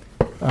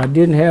 I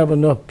didn't have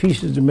enough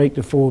pieces to make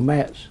the 4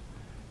 mats,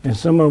 and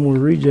some of them were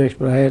rejects,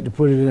 but I had to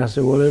put it in. I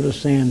said, well, let it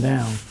sand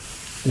down.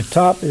 The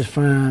top is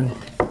fine,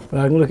 but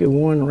I can look at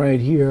one right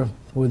here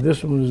where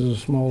this one is a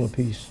smaller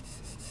piece.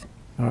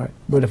 All right,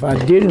 but if I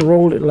didn't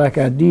roll it like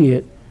I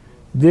did,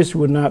 this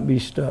would not be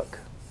stuck.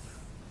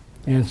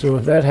 And so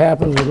if that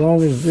happens, as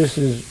long as this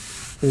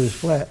is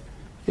flat,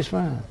 it's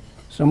fine.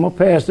 So I'm gonna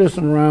pass this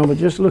one around, but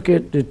just look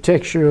at the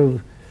texture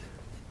of,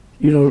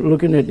 you know,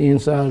 looking at the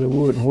inside of the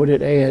wood and what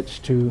it adds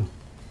to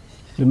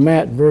the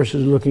mat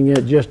versus looking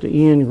at just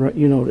the end,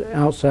 you know, the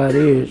outside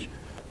edge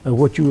of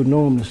what you would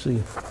normally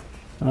see.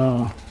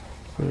 And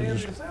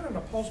is that an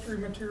upholstery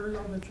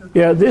material that you're?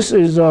 Yeah, this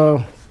is,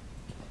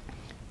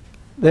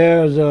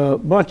 there's a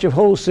bunch of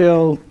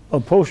wholesale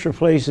upholstery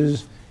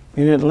places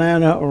in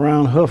Atlanta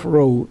around Huff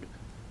Road.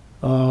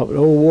 The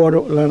old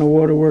Atlanta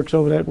Waterworks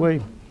over that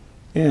way.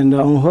 And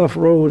on Huff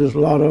Road, there's a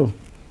lot of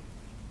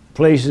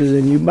places,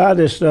 and you buy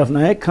this stuff.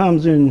 Now, it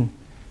comes in,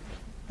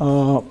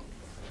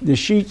 the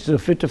sheets are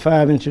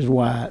 55 inches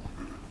wide.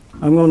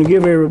 I'm going to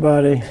give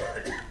everybody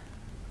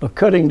a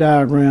cutting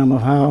diagram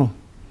of how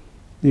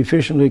they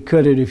efficiently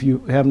cut it if you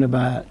happen to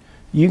buy it.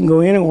 You can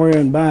go anywhere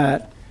and buy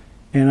it,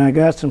 and I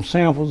got some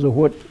samples of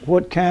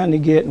what kind to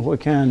get and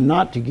what kind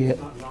not to get.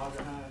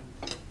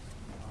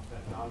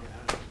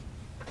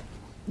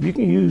 You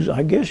can use,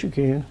 I guess you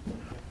can.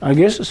 I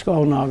guess it's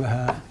called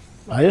Naugahyde.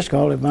 I just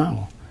call it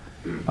vinyl.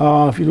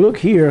 If you look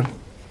here,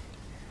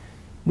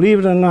 believe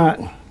it or not,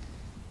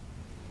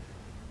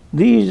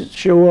 these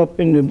show up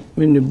in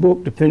the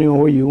book depending on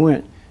where you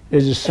went.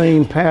 It's the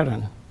same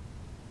pattern,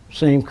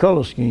 same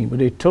color scheme, but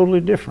they're totally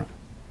different.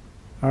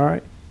 All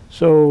right,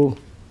 so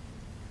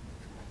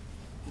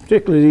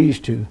particularly these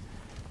two.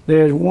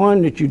 There's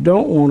one that you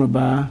don't want to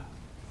buy.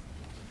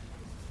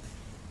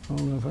 I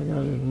don't know if I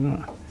got it or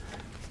not.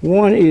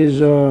 One is,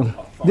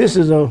 this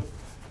is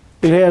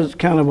it has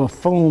kind of a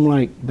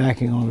foam-like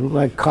backing on it,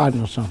 like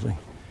cotton or something.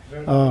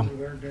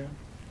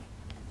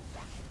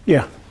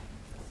 Yeah.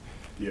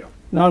 Yeah.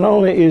 Not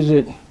only is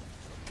it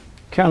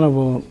kind of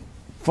a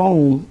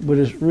foam, but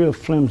it's real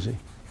flimsy.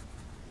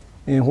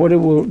 And what it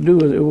will do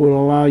is it will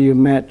allow your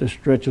mat to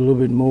stretch a little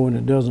bit more, and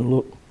it doesn't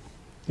look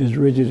as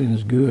rigid and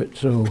as good.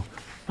 So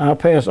I'll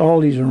pass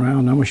all these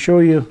around. I'm going to show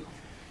you,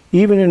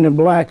 even in the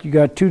black, you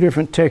got 2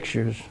 different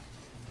textures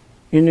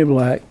in the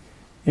black.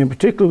 In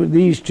particular with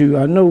these two,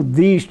 I know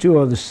these two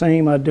are the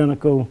same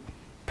identical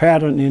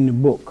pattern in the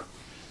book,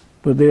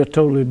 but they're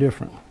totally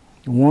different.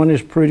 One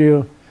is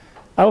prettier.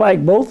 I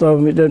like both of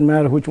them. It doesn't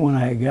matter which one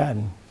I had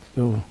gotten.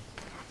 So,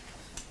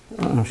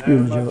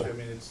 excuse me, Joe. I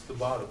mean, it's the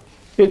bottom.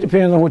 It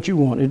depends on what you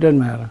want. It doesn't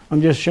matter.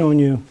 I'm just showing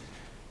you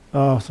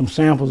some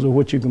samples of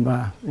what you can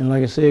buy. And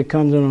like I said, it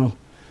comes in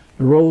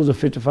the rolls are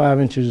 55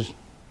 inches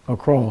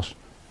across.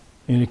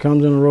 And it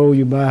comes in a roll.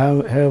 You buy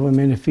however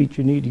many feet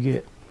you need to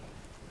get.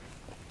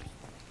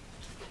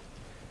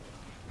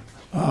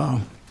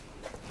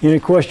 Any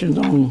questions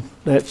on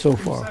that so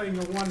far? You're saying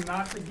the one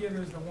not to get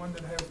is the one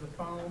that has the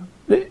foam?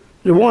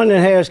 The one that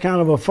has kind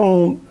of a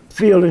foam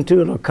feeling to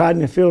it, or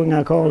cotton feeling,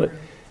 I call it,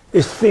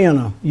 is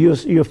thinner.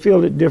 You'll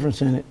feel the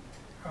difference in it.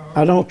 Oh,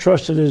 I don't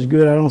trust it as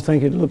good. I don't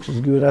think it looks as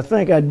good. I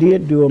think I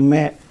did do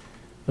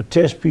a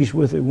test piece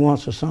with it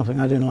once or something.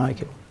 I didn't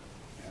like it.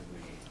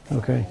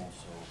 Okay.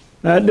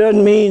 Now, it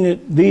doesn't mean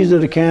that these are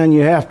the kind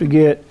you have to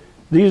get.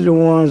 These are the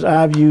ones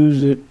I've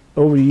used it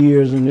over the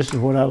years, and this is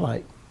what I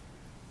like.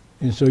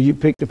 And so you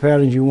pick the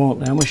patterns you want.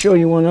 Now, I'm going to show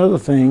you one other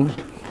thing.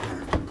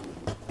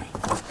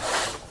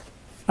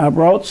 I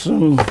brought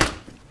some,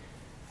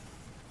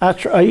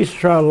 I used to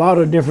try a lot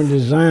of different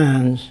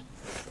designs.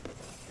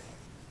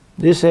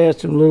 This had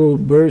some little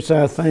bird's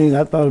eye things.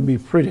 I thought it'd be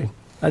pretty.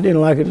 I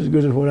didn't like it as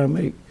good as what I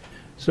make.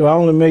 So I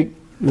only make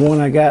the one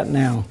I got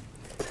now.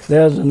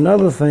 There's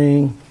another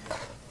thing.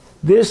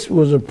 This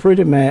was a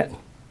pretty mat,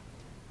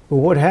 but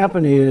what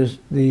happened is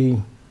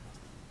when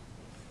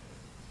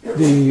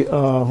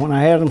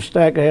I had them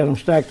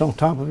stacked on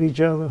top of each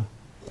other,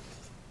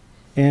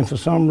 and for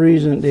some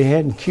reason they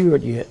hadn't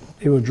cured yet.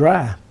 They were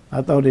dry.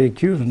 I thought they had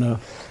cured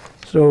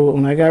enough. So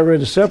when I got ready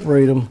to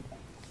separate them,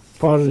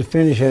 part of the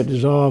finish had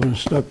dissolved and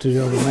stuck to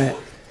the other mat.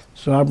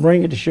 So I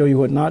bring it to show you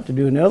what not to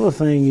do. And the other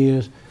thing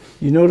is,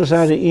 you notice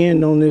how the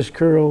end on this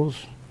curls?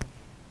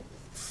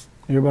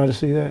 Everybody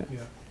see that? Yeah.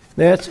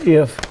 That's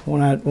if,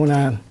 when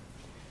I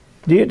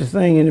did the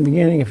thing in the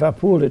beginning, if I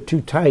pulled it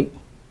too tight,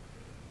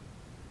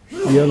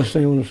 you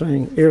understand what I'm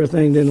saying?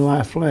 Everything didn't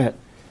lie flat,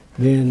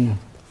 then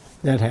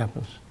that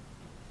happens.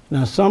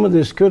 Now, some of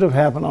this could have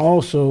happened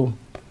also.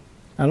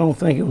 I don't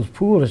think it was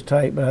pulled as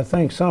tight, but I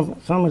think some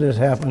of this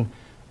happened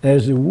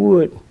as the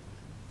wood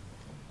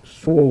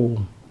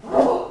swole.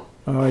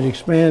 It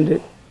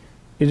expanded.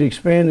 It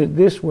expanded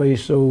this way,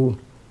 so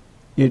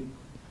it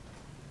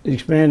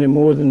expanded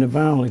more than the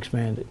vinyl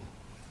expanded.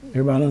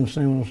 Everybody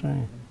understand what I'm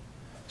saying?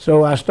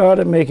 So I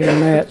started making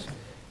mats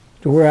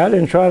to where I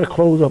didn't try to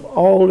close up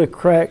all the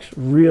cracks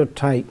real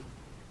tight.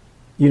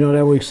 You know,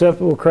 there were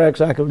acceptable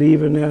cracks I could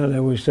leave in there.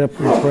 There were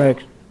acceptable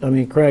cracks,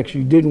 cracks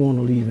you didn't want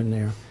to leave in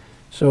there.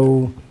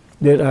 So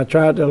that I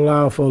tried to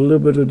allow for a little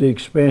bit of the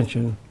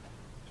expansion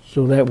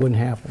so that wouldn't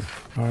happen,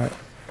 all right?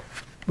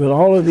 But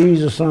all of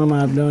these are some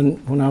I've done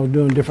when I was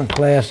doing different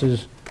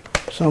classes.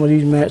 Some of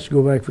these mats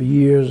go back for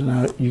years,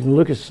 and you can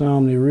look at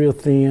some, they're real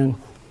thin,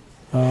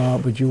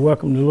 but you're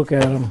welcome to look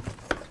at them,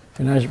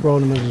 and I just brought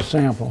them as a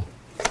sample.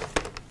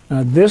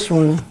 Now this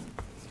one,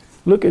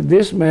 look at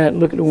this mat,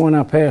 look at the one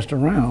I passed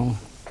around.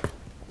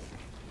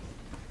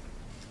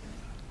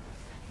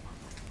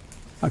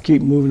 I'll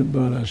keep moving it,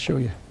 but I'll show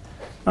you.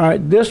 All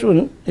right, this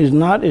one is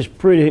not as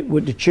pretty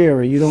with the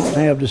cherry. You don't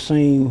have the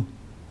same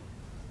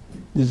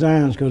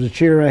designs because the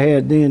cherry I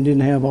had then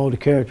didn't have all the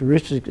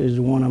characteristics as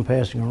the one I'm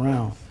passing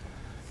around.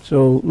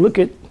 So look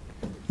at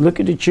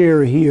the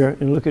cherry here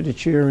and look at the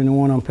cherry in the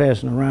one I'm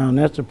passing around.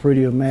 That's a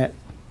prettier mat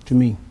to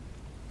me.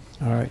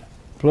 All right.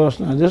 Plus,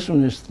 now this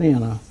one is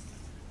thinner,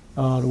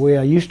 the way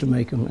I used to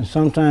make them. And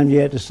sometimes you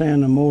had to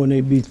sand them more and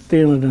they'd be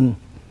thinner than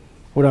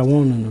what I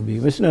wanted them to be.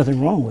 There's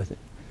nothing wrong with it.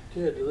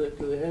 Ted, do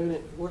they have any,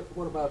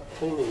 what about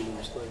cleaning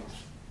these things?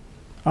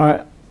 All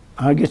right,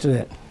 I'll get to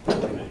that.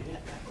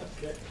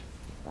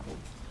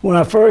 When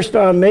I first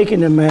started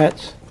making the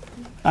mats,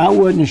 I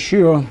wasn't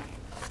sure.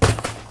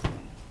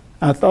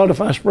 I thought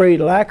if I sprayed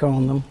lac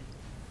on them,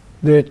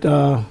 that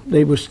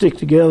they would stick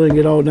together and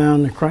get all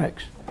down the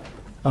cracks.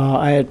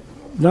 I had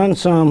done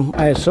some,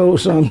 I had sold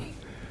some.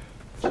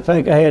 In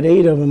fact, I had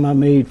 8 of them I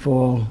made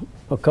for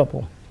a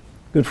couple,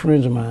 good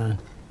friends of mine.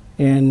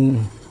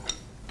 And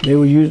they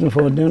were using them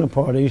for a dinner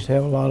party. They used to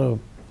have a lot of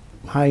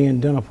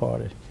high-end dinner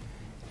parties.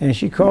 And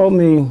she called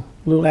me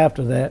a little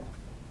after that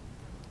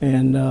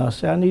and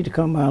said, I need to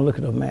come by and look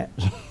at the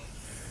mats.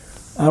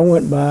 I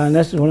went by, and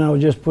that's when I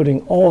was just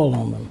putting oil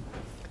on them.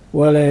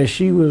 Well, as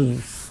she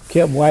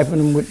kept wiping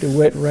them with the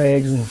wet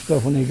rags and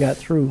stuff when they got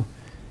through,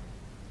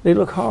 they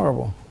look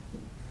horrible.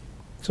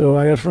 So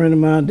I got a friend of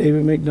mine,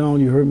 David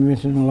McDonald, you heard me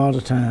mention him a lot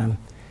of time.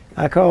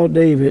 I called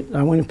David,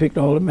 I went and picked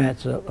all the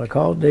mats up. I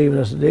called David,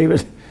 I said,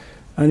 David,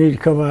 I need to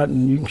come out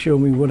and you can show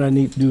me what I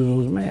need to do to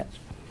those mats.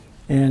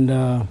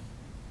 And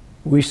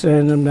we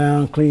sanded them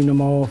down, cleaned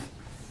them off,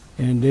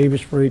 and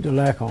David sprayed the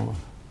lac on them.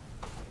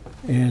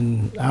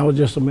 And I was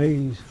just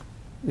amazed.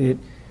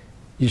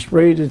 You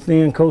sprayed the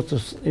thin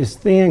coats, it's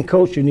thin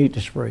coats you need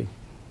to spray.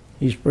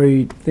 He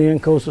sprayed thin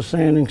coats of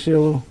sanding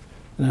silver,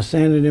 and I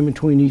sanded in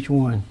between each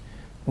one.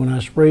 When I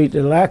sprayed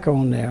the lacquer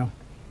on there,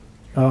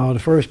 the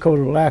first coat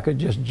of lacquer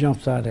just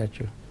jumps out at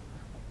you.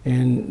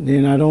 And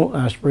then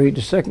I sprayed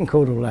the second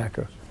coat of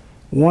lacquer.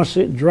 Once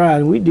it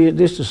dried, and we did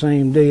this the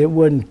same day, it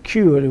wasn't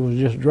cured, it was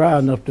just dry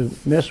enough to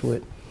mess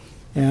with.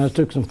 And I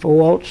took some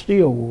 4/0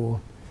 steel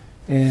wool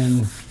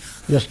and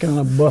just kind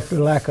of buffed the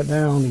lacquer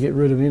down to get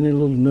rid of any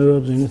little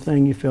nubs,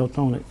 anything you felt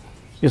on it.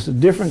 It's a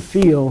different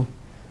feel.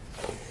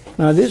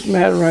 Now this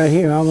mat right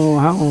here, I don't know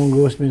how long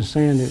ago it's been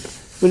sanded,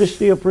 but it's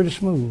still pretty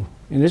smooth.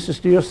 And this is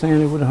still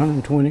sanded with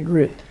 120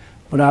 grit.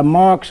 But I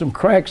marked some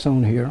cracks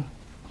on here.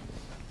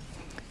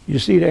 You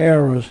see the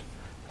arrows.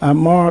 I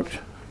marked,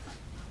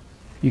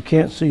 you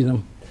can't see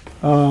them.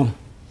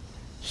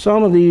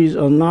 Some of these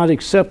are not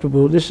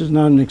acceptable. This is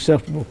not an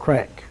acceptable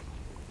crack.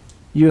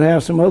 You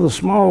have some other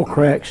small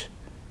cracks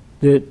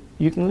that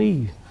you can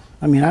leave.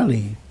 I mean, I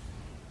leave.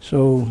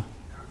 So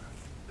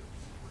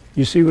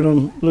you see what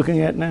I'm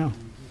looking at now?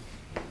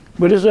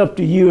 But it's up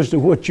to you as to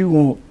what you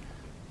want.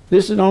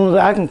 This is only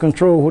I can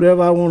control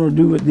whatever I want to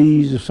do with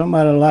these. If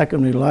somebody like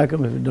them, they like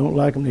them. If they don't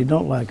like them, they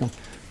don't like them.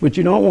 But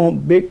you don't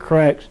want big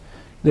cracks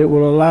that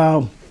will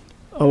allow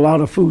a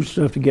lot of food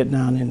stuff to get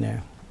down in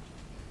there.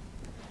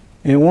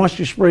 And once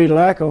you spray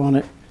lacquer on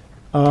it,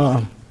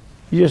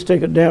 you just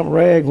take a damp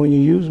rag when you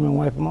use them and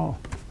wipe them off.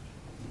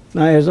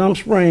 Now, as I'm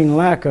spraying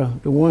lacquer,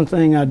 the one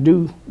thing I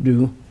do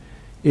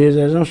is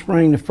as I'm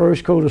spraying the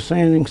first coat of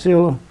sanding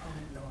sealer,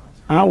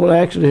 I will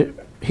actually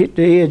hit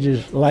the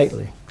edges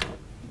lightly.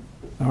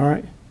 All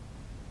right?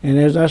 And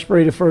as I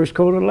spray the first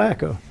coat of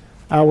lacquer,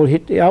 I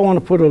want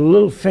to put a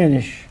little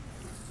finish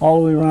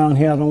all the way around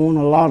here. I don't want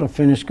a lot of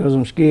finish because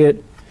I'm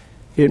scared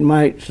it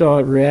might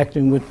start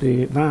reacting with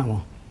the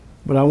vinyl.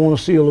 But I want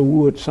to seal the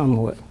wood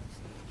somewhat.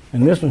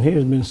 And this one here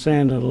has been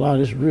sanded a lot.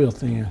 It's real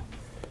thin.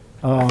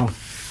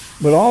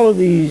 But all of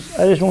these,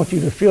 I just want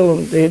you to feel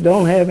them. They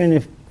don't have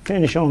any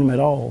finish on them at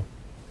all.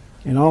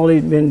 And all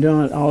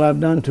I've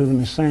done to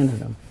them is sanded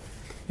them.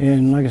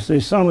 And like I say,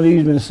 some of these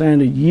have been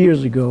sanded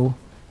years ago.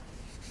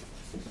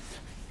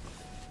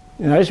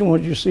 And I just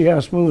want you to see how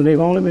smooth. They've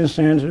only been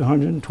sanded to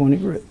 120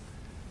 grit.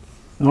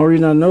 The only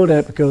reason I know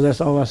that because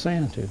that's all I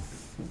sand to.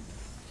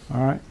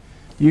 All right?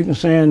 You can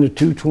sand to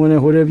 220,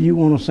 whatever you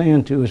want to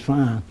sand to is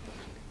fine.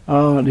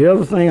 The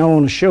other thing I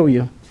want to show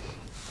you,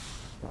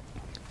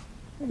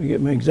 let me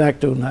get my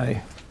X-Acto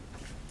knife.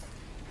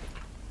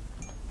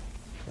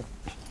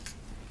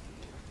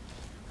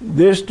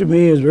 This to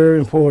me is very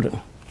important.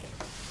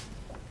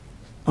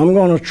 I'm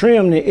going to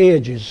trim the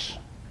edges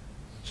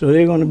so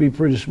they're going to be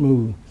pretty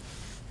smooth.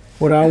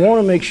 What I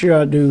want to make sure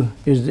I do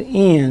is the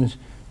ends.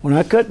 When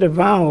I cut the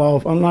vinyl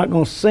off, I'm not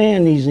going to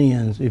sand these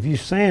ends. If you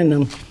sand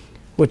them,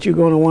 what you're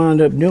going to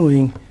wind up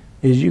doing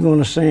is you're going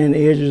to sand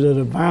the edges of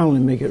the vinyl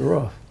and make it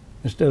rough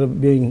instead of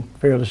being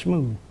fairly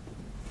smooth.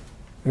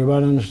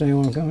 Everybody understand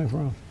where I'm coming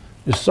from?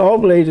 The saw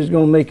blade is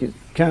going to make it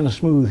kind of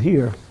smooth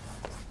here.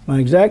 My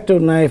X-Acto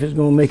knife is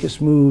going to make it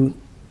smooth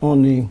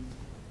on the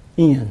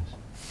ends.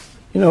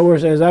 In other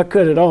words, as I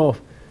cut it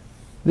off,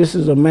 this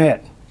is a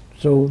mat.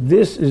 So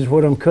this is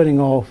what I'm cutting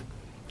off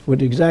with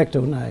the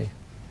X-Acto knife.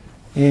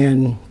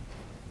 And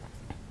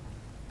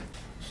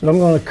so I'm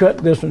going to cut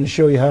this one to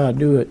show you how I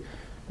do it.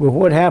 But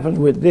what happens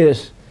with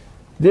this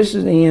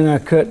is the end I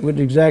cut with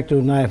the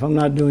X-Acto knife. I'm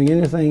not doing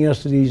anything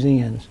else to these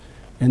ends.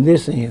 And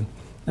this end.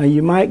 Now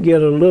you might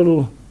get a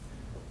little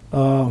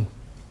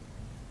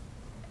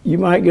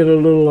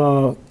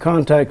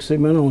contact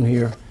cement on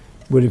here,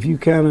 but if you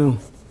kind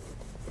of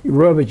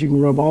rub it, you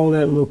can rub all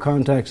that little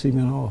contact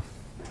cement off.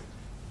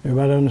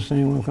 Everybody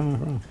understand where I'm coming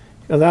from?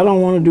 Because I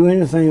don't want to do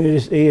anything to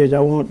this edge. I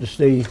want it to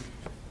stay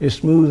as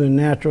smooth and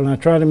natural. And I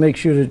try to make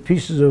sure that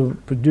pieces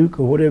of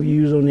Paducah or whatever you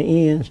use on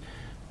the ends,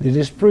 that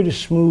it's pretty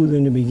smooth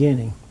in the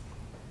beginning,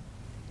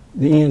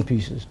 the end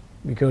pieces,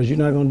 because you're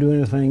not going to do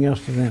anything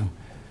else to them.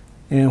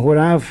 And what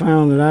I've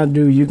found that I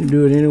do, you can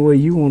do it any way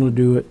you want to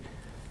do it.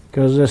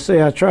 Because as I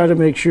say, I try to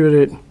make sure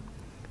that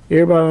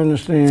everybody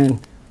understands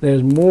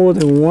there's more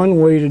than one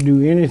way to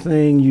do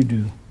anything you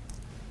do.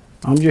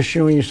 I'm just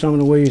showing you some of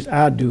the ways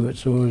I do it.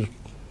 So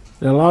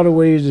there are a lot of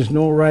ways, there's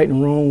no right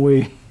and wrong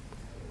way,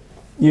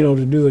 you know,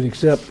 to do it,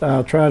 except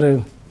I'll try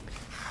to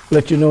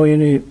let you know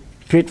any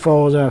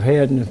pitfalls I've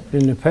had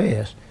in the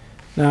past.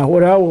 Now,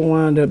 what I will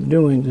wind up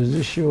doing, does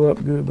this show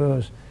up good,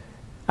 Buzz?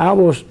 I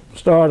will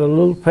start a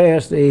little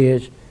past the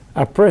edge.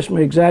 I press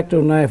my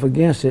X-Acto knife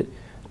against it.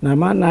 Now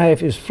my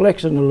knife is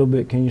flexing a little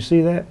bit. Can you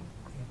see that?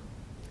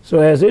 So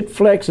as it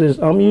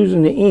flexes, I'm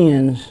using the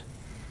ends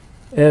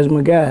as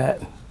my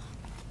guide,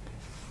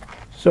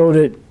 so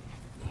that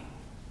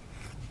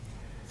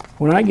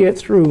when I get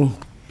through,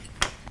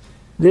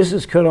 this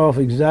is cut off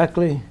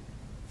exactly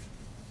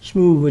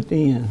smooth with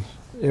the ends.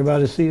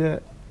 Everybody see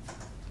that?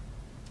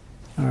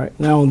 All right.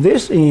 Now on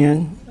this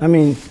end, I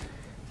mean,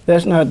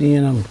 that's not the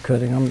end I'm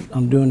cutting.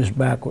 I'm doing this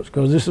backwards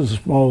because this is a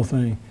small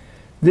thing.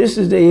 This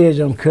is the edge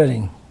I'm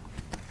cutting.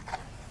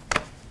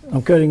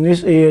 I'm cutting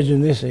this edge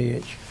and this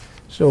edge.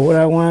 So what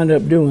I wind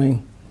up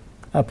doing,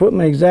 I put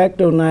my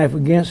X-Acto knife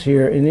against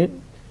here, and it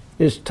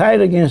is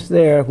tight against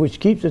there, which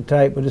keeps it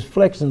tight, but it's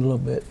flexing a little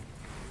bit.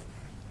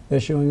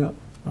 That's showing up?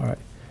 All right.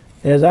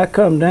 As I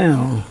come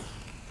down,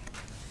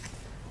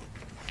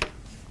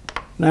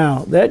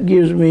 now that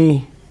gives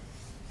me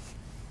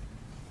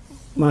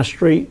my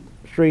straight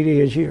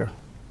edge here.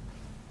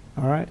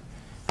 All right.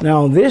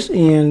 Now on this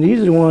end, these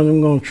are the ones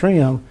I'm going to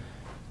trim.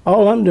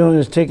 All I'm doing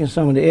is taking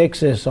some of the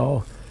excess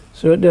off,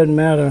 so it doesn't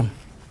matter.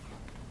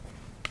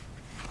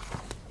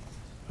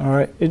 All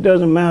right. It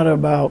doesn't matter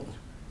about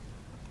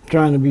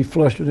trying to be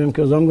flush with them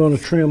because I'm going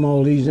to trim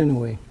all these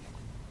anyway.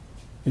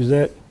 Is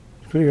that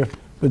clear?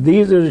 But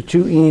these are the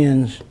two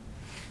ends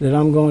that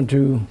I'm going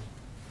to,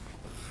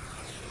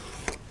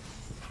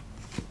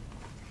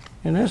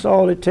 and that's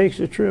all it takes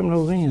to trim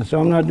those ends. So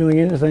I'm not doing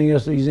anything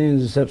else to these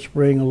ends except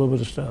spraying a little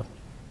bit of stuff.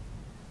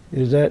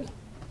 Is that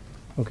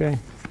okay?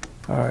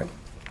 All right.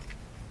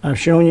 I've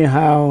shown you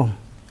how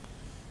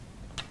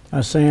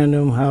I sand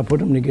them, how I put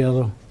them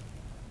together.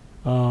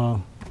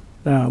 Now,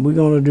 we're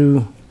gonna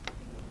do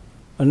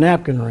a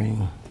napkin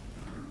ring.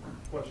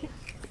 Question.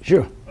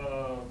 Sure.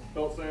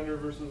 Belt sander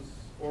versus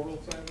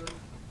orbital sander?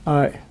 All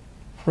right.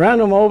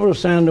 Random orbital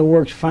sander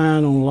works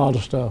fine on a lot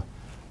of stuff.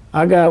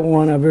 I got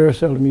one, I very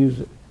seldom use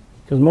it,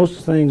 because most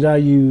of the things I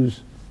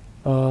use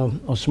are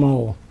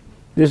small.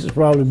 This is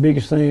probably the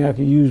biggest thing I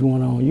could use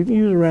one on. You can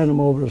use a random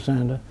orbital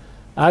sander.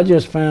 I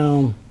just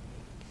found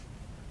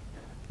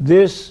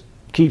this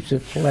keeps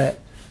it flat.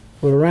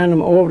 With a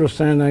random orbital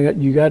sander,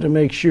 you got to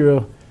make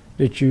sure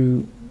that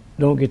you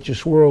don't get your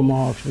swirl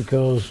marks,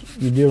 because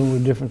you're dealing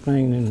with a different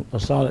thing than a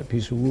solid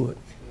piece of wood.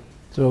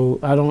 So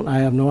I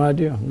have no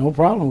idea, no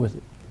problem with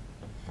it.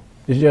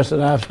 It's just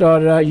that I've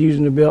started out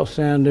using the belt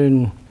sander,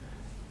 and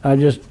I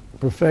just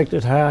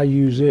perfected how I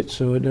use it,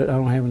 so I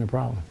don't have any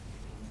problem.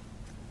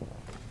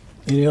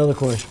 Any other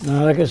questions?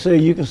 Now, like I say,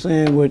 you can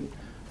sand with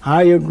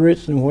higher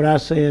grits than what I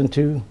sand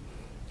to.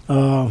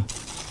 I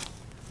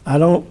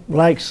don't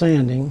like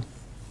sanding,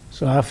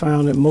 so I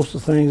found that most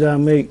of the things I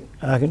make,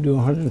 I can do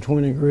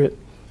 120 grit,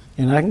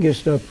 and I can get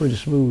stuff pretty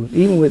smooth.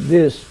 Even with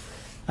this,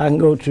 I can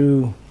go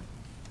to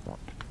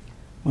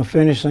my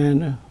finish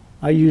sander.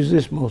 I use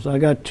this most. I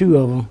got two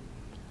of them.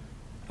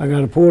 I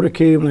got a Porter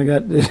cable, and I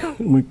got this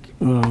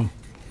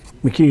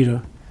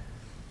Makita.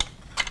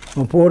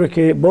 My Porter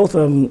cable, both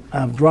of them,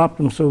 I've dropped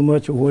them so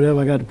much or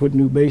whatever, I got to put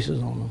new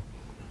bases on them.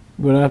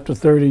 But after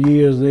 30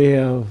 years, they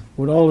have,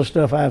 with all the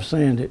stuff I've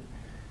sanded,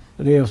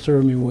 they have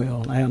served me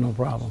well. I have no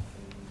problem.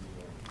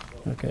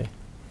 Okay.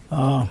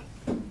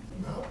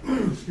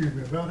 Excuse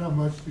me, about how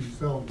much do you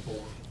sell them for?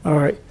 All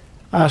right.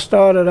 I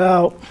started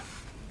out,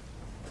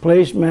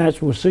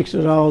 placemats were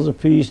 $60 a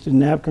piece, the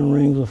napkin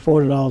rings were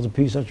 $40 a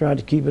piece. I tried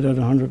to keep it at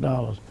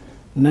 $100.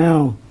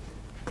 Now,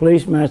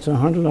 placemats are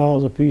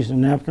 $100 a piece,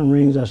 and napkin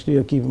rings I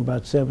still keep them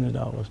about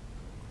 $70.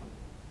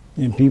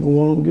 And people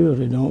want them good.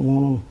 They don't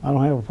want them. I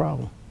don't have a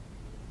problem.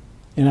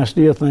 And I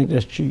still think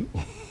that's cheap.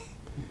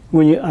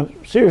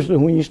 Seriously,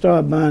 when you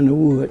start buying the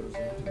wood,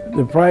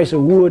 the price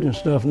of wood and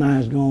stuff now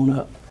has gone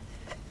up.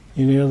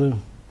 Any other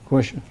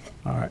question?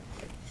 All right.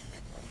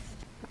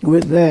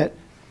 With that,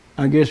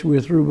 I guess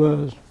we're through,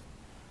 Buzz.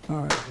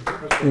 All right.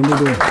 And we're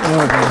good. All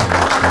right,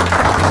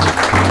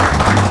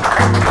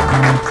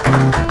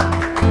 Buzz.